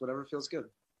else first, whatever feels good.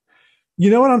 You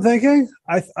know what I'm thinking?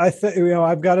 I think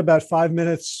I've got about 5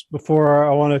 minutes before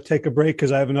I want to take a break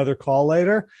because I have another call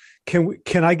later.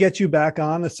 Can I get you back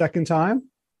on a second time?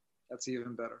 That's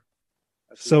even better.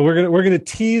 We're gonna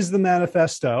tease the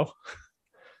manifesto.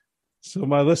 So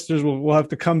my listeners will have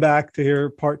to come back to hear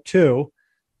part 2.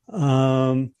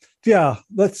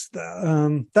 Let's.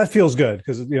 That feels good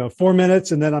because 4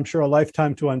 minutes and then I'm sure a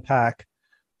lifetime to unpack.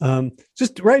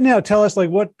 Just right now, tell us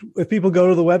what if people go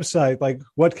to the website,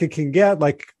 what can get.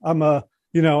 I'm a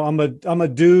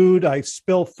dude. I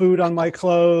spill food on my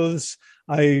clothes.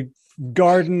 I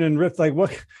garden and rip.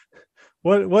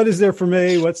 What is there for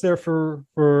me? What's there for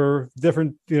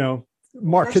different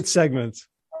market segments?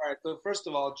 All right. So first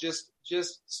of all, just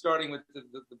starting with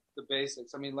the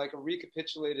basics. I mean, like a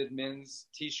recapitulated men's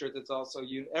T-shirt that's also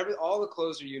all the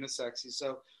clothes are unisexy.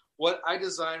 So what I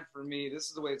designed for me, this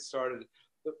is the way it started.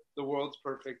 The world's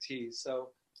perfect tee. So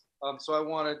I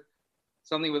wanted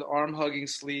something with arm hugging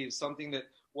sleeves, something that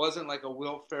wasn't like a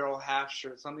Will Ferrell half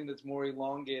shirt, something that's more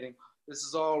elongating. This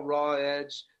is all raw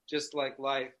edge, just like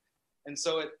life. And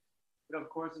so it, of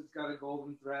course, it's got a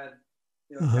golden thread.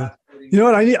 You know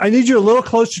what? I need you a little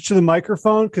closer to the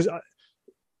microphone because,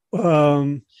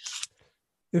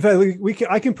 in fact,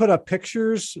 I can put up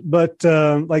pictures, but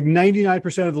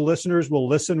 99% of the listeners will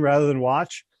listen rather than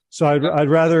watch. So I'd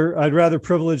rather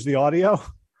privilege the audio.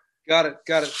 Got it.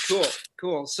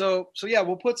 Cool. So yeah,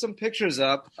 we'll put some pictures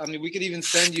up. I mean, we could even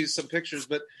send you some pictures,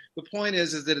 but the point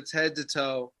is that it's head to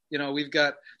toe. We've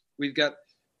got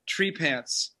tree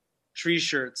pants, tree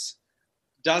shirts,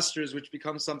 dusters, which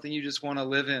become something you just want to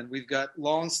live in. We've got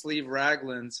long sleeve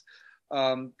raglans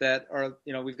that are,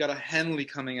 we've got a Henley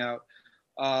coming out.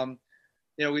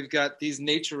 we've got these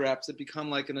nature wraps that become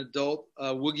like an adult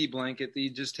woogie blanket that you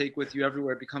just take with you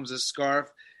everywhere. It becomes a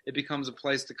scarf. It becomes a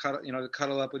place to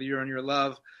cuddle up with you and your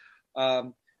love.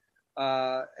 And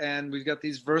we've got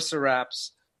these Versa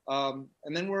wraps. And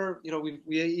then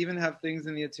we even have things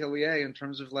in the atelier in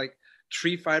terms of like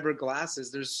tree fiber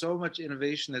glasses. There's so much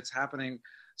innovation that's happening.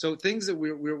 So things that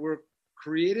we're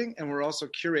creating and we're also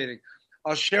curating.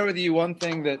 I'll share with you one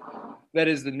thing that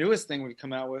is the newest thing we've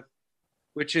come out with,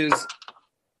 which is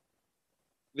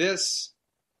this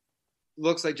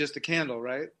looks like just a candle,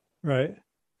 right? Right.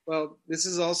 Well, this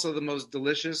is also the most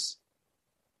delicious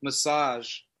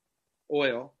massage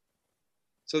oil.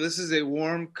 So this is a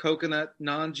warm coconut,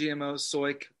 non-GMO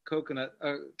soy coconut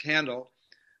candle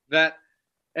that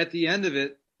at the end of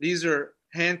it, these are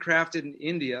handcrafted in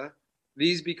India.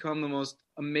 These become the most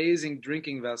amazing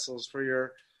drinking vessels for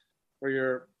your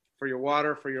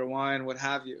water, for your wine, what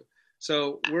have you.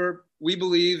 So we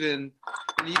believe in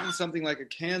even something like a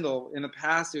candle. In the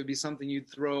past, it would be something you'd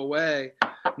throw away.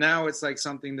 Now it's like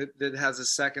something that has a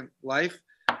second life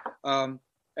for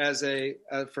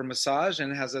massage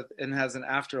and has an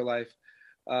afterlife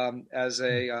as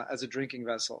a drinking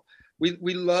vessel.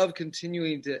 We love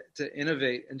continuing to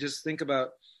innovate and just think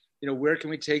about where can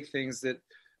we take things that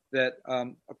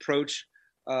approach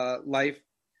life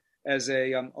as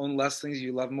own less things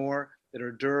you love more, that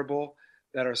are durable,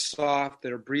 that are soft,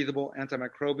 that are breathable,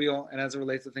 antimicrobial, and as it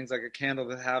relates to things like a candle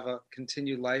that have a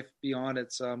continued life beyond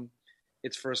its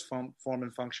first form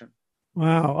and function.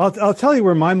 Wow. I'll tell you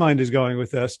where my mind is going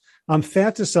with this. I'm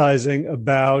fantasizing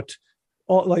about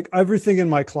like everything in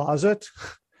my closet.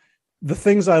 The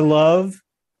things I love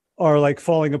are like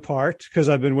falling apart because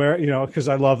I've been wearing, because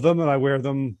I love them and I wear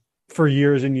them for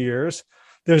years and years.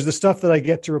 There's the stuff that I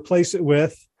get to replace it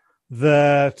with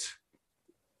that,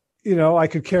 I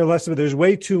could care less about. There's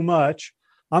way too much.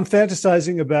 I'm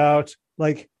fantasizing about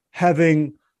like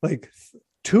having like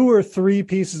 2 or 3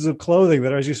 pieces of clothing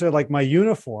that are, as you said, like my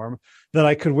uniform that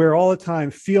I could wear all the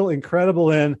time, feel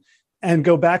incredible in, and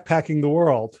go backpacking the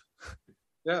world.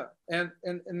 Yeah. And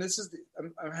this is,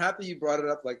 I'm happy you brought it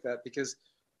up like that because,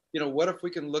 what if we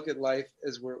can look at life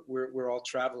as we're all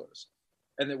travelers,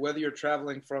 and that whether you're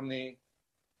traveling from the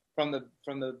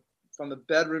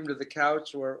bedroom to the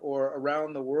couch or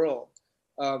around the world,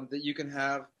 that you can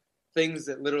have things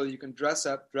that literally you can dress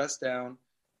up, dress down,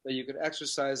 that you can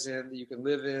exercise in, that you can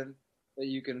live in, that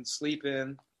you can sleep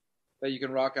in, that you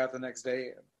can rock out the next day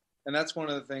in. And that's one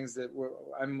of the things that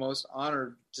I'm most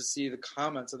honored to see the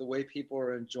comments of the way people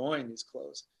are enjoying these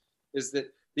clothes, is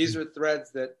that these are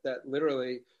threads that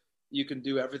literally you can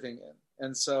do everything in.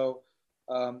 And so,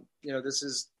 this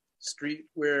is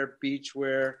streetwear,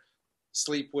 beachwear,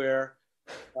 sleepwear,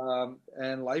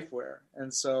 and lifewear.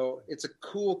 And so it's a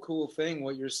cool thing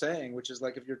what you're saying, which is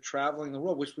like if you're traveling the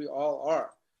world, which we all are,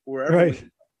 wherever right.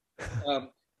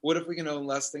 What if we can own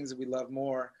less things that we love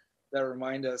more that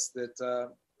remind us that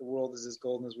the world is as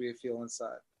golden as we feel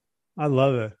inside? I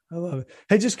love it.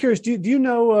 Hey, just curious, do you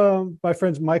know my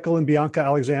friends Michael and Bianca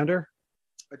Alexander?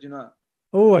 I do not.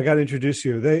 Oh, I got to introduce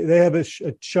you. They have a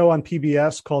show on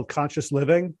PBS called Conscious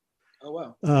Living.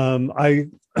 Oh, wow.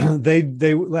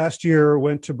 They last year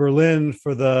went to Berlin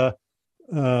for the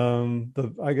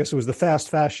I guess it was the fast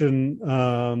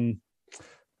fashion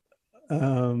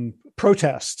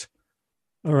protest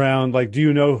around like, do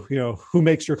you know who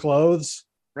makes your clothes?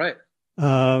 Right.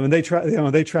 And they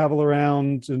travel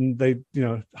around and they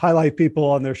highlight people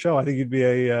on their show. I think you'd be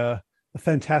a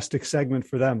fantastic segment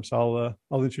for them. So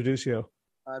I'll introduce you.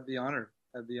 I'd be honored.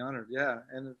 Yeah.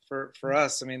 And for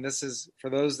us, I mean, this is for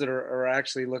those that are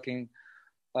actually looking.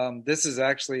 This is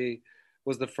actually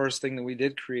was the first thing that we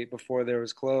did create before there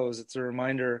was clothes. It's a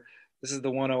reminder. This is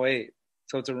the 108.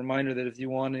 So it's a reminder that if you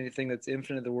want anything that's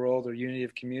infinite in the world or unity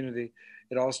of community,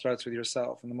 it all starts with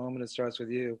yourself. And the moment it starts with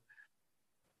you,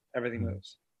 everything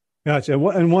moves. Gotcha.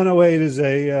 And 108 is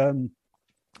a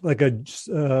like a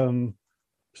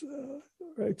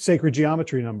sacred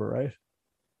geometry number, right?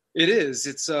 It is.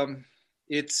 It's the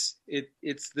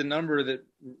number that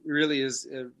really is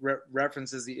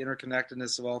references the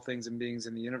interconnectedness of all things and beings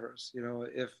in the universe.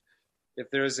 If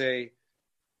there's like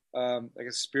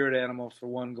a spirit animal for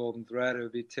one golden thread, it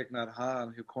would be Thich Nhat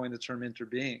Hanh, who coined the term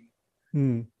interbeing,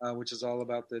 which is all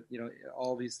about that.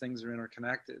 All these things are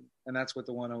interconnected, and that's what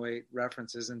the 108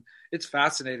 references. And it's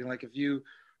fascinating. Like if you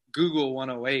Google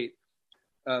 108,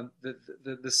 the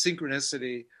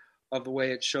synchronicity of the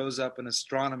way it shows up in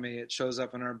astronomy, it shows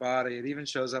up in our body, it even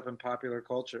shows up in popular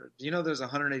culture. Do you know there's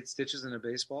 108 stitches in a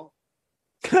baseball?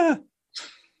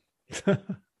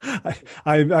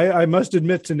 I must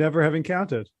admit to never having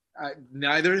counted.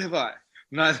 Neither have I.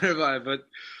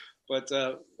 But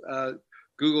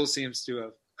Google seems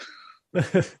to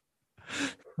have.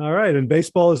 All right. And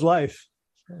baseball is life.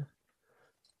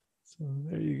 So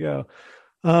there you go.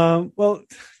 Well,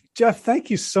 Jeff, thank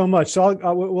you so much. So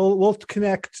we'll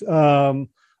connect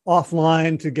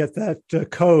offline to get that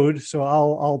code. So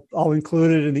I'll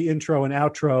include it in the intro and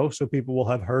outro, so people will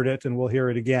have heard it and we'll hear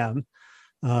it again.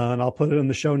 And I'll put it in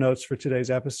the show notes for today's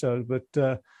episode.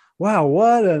 But wow,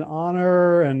 what an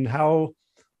honor, and how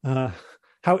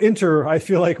I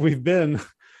feel like we've been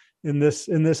in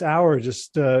this hour.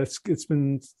 Just it's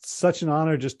been such an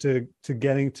honor just to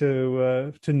getting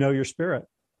to know your spirit.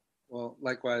 Well,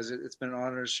 likewise, it's been an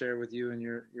honor to share with you and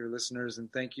your listeners,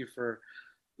 and thank you for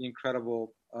the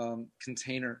incredible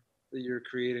container that you're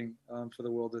creating for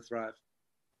the world to thrive.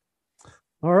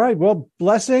 All right. Well,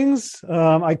 blessings.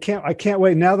 I can't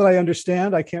wait. Now that I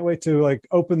understand, I can't wait to like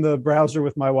open the browser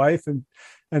with my wife and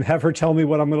have her tell me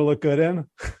what I'm going to look good in.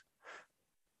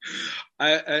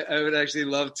 I would actually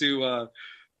love to.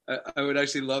 I would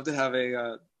actually love to have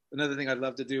another thing I'd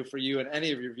love to do for you and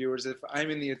any of your viewers. If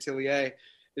I'm in the atelier,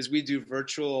 is we do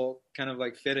virtual kind of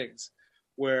like fittings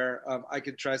where I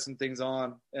could try some things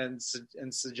on and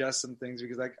suggest some things,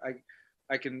 because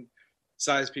I can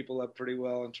size people up pretty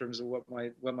well in terms of what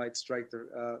might strike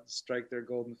their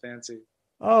golden fancy.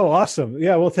 Oh, awesome.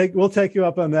 Yeah, we'll take you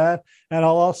up on that. And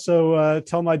I'll also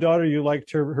tell my daughter you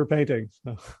liked her painting.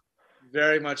 So.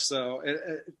 Very much so.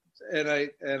 And I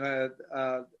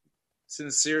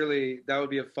sincerely, that would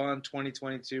be a fun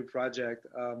 2022 project.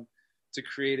 To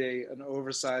create an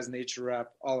oversized nature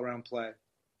wrap all around play.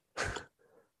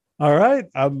 All right.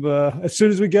 As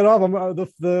soon as we get off,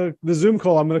 the Zoom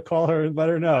call, I'm going to call her and let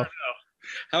her know.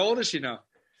 How old is she now?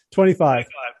 25.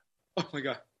 Oh my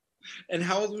God. And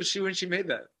how old was she when she made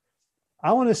that?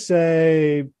 I want to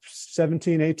say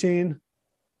 17, 18.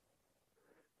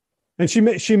 And she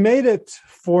made it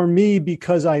for me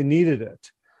because I needed it.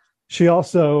 She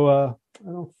also,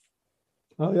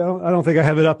 I don't think I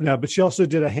have it up now, but she also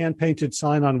did a hand-painted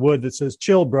sign on wood that says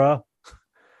 "Chill, bruh."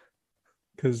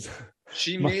 Because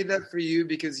she made that for you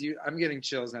because I'm getting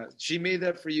chills now. She made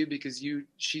that for you because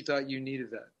she thought you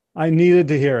needed that. I needed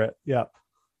to hear it. Yep.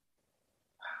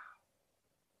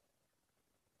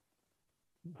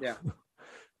 Yeah.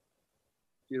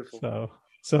 Beautiful.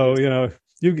 So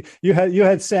you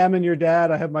had Sam and your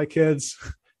dad. I have my kids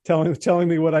telling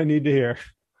me what I need to hear.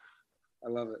 I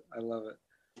love it.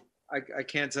 I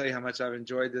can't tell you how much I've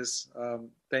enjoyed this.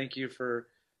 Thank you for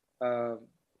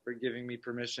giving me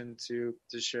permission to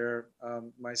share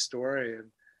my story,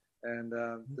 and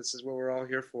this is what we're all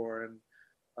here for.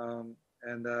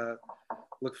 And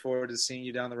look forward to seeing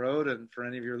you down the road. And for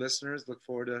any of your listeners, look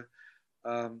forward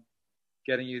to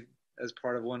getting you as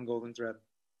part of One Golden Thread.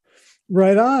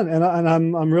 Right on, and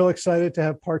I'm real excited to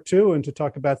have part 2 and to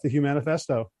talk about the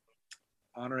Humanifesto.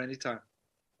 Honor anytime.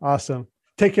 Awesome.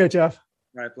 Take care, Jeff.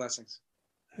 All right, blessings.